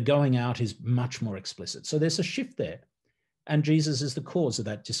 but the going out is much more explicit. So there's a shift there. And Jesus is the cause of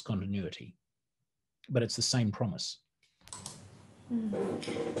that discontinuity. But it's the same promise.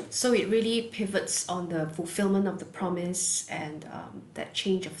 So it really pivots on the fulfillment of the promise and that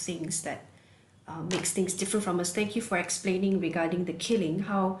change of things that makes things different from us. Thank you for explaining regarding the killing,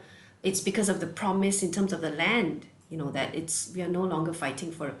 how it's because of the promise in terms of the land, that we are no longer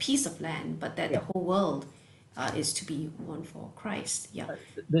fighting for a piece of land, but that the whole world is to be one for Christ. Yeah.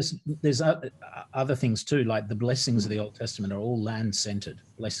 There's other things too, like the blessings of the Old Testament are all land-centered.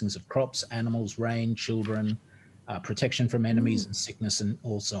 Blessings of crops, animals, rain, children, protection from enemies and sickness, and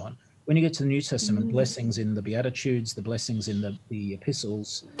all so on. When you get to the New Testament, blessings in the Beatitudes, the blessings in the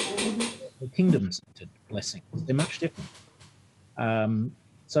epistles, the kingdom-centered blessings, they're much different.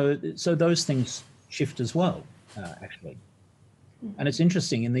 So those things shift as well, actually. And it's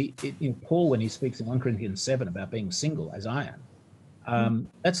interesting in Paul, when he speaks in 1 Corinthians 7 about being single, as I am,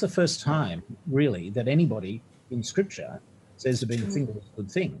 that's the first time, really, that anybody in Scripture says that being single is a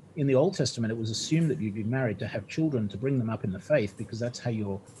good thing. In the Old Testament, it was assumed that you'd be married to have children, to bring them up in the faith, because that's how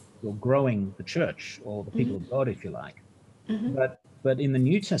you're growing the church, or the people of God, if you like. But in the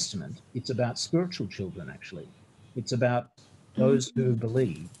New Testament, it's about spiritual children, actually. It's about those who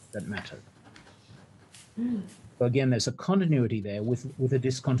believe that matter. So again, there's a continuity there with a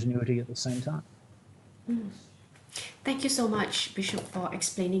discontinuity at the same time. Thank you so much, Bishop, for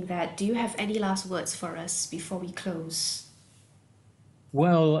explaining that. Do you have any last words for us before we close?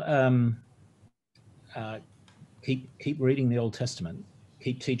 Well, keep reading the Old Testament,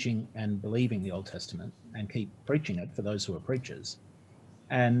 keep teaching and believing the Old Testament, and keep preaching it for those who are preachers,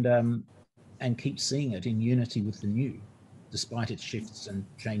 and keep seeing it in unity with the new, despite its shifts and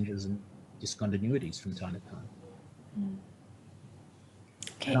changes and discontinuities from time to time.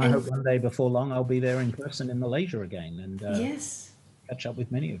 Okay, and I hope one day before long I'll be there in person in Malaysia again and yes, catch up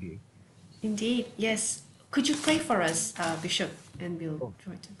with many of you. Indeed, yes. Could you pray for us, Bishop, and we'll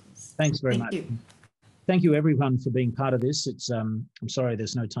try to close. Thanks very much. Thank you. Thank you, everyone, for being part of this. It's I'm sorry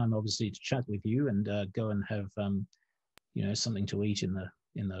there's no time, obviously, to chat with you and go and have something to eat in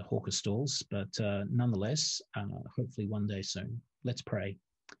the hawker stalls, but nonetheless, hopefully one day soon. Let's pray.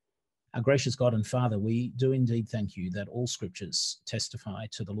 Our gracious God and Father, we do indeed thank you that all scriptures testify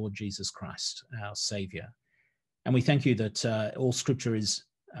to the Lord Jesus Christ, our Saviour. And we thank you that all scripture is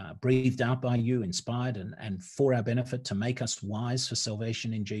breathed out by you, inspired, and for our benefit, to make us wise for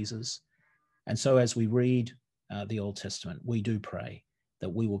salvation in Jesus. And so as we read the Old Testament, we do pray that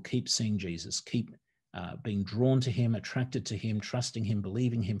we will keep seeing Jesus, keep being drawn to him, attracted to him, trusting him,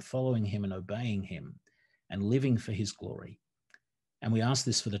 believing him, following him, and obeying him, and living for his glory. And we ask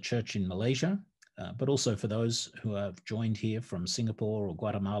this for the church in Malaysia, but also for those who have joined here from Singapore or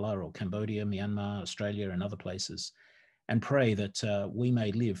Guatemala or Cambodia, Myanmar, Australia, and other places, and pray that we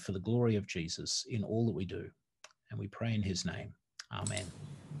may live for the glory of Jesus in all that we do. And we pray in his name. Amen.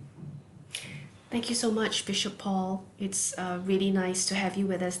 Thank you so much, Bishop Paul. It's really nice to have you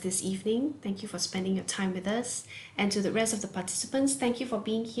with us this evening. Thank you for spending your time with us. And to the rest of the participants, thank you for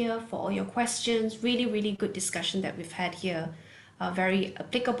being here, for all your questions. Really, really good discussion that we've had here. Very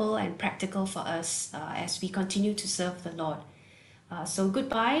applicable and practical for us as we continue to serve the Lord. So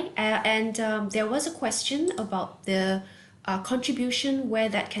goodbye. And there was a question about the contribution where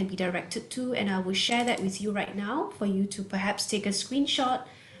that can be directed to, and I will share that with you right now for you to perhaps take a screenshot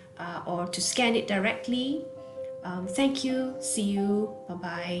or to scan it directly. Thank you. See you.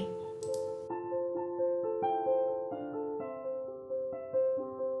 Bye-bye.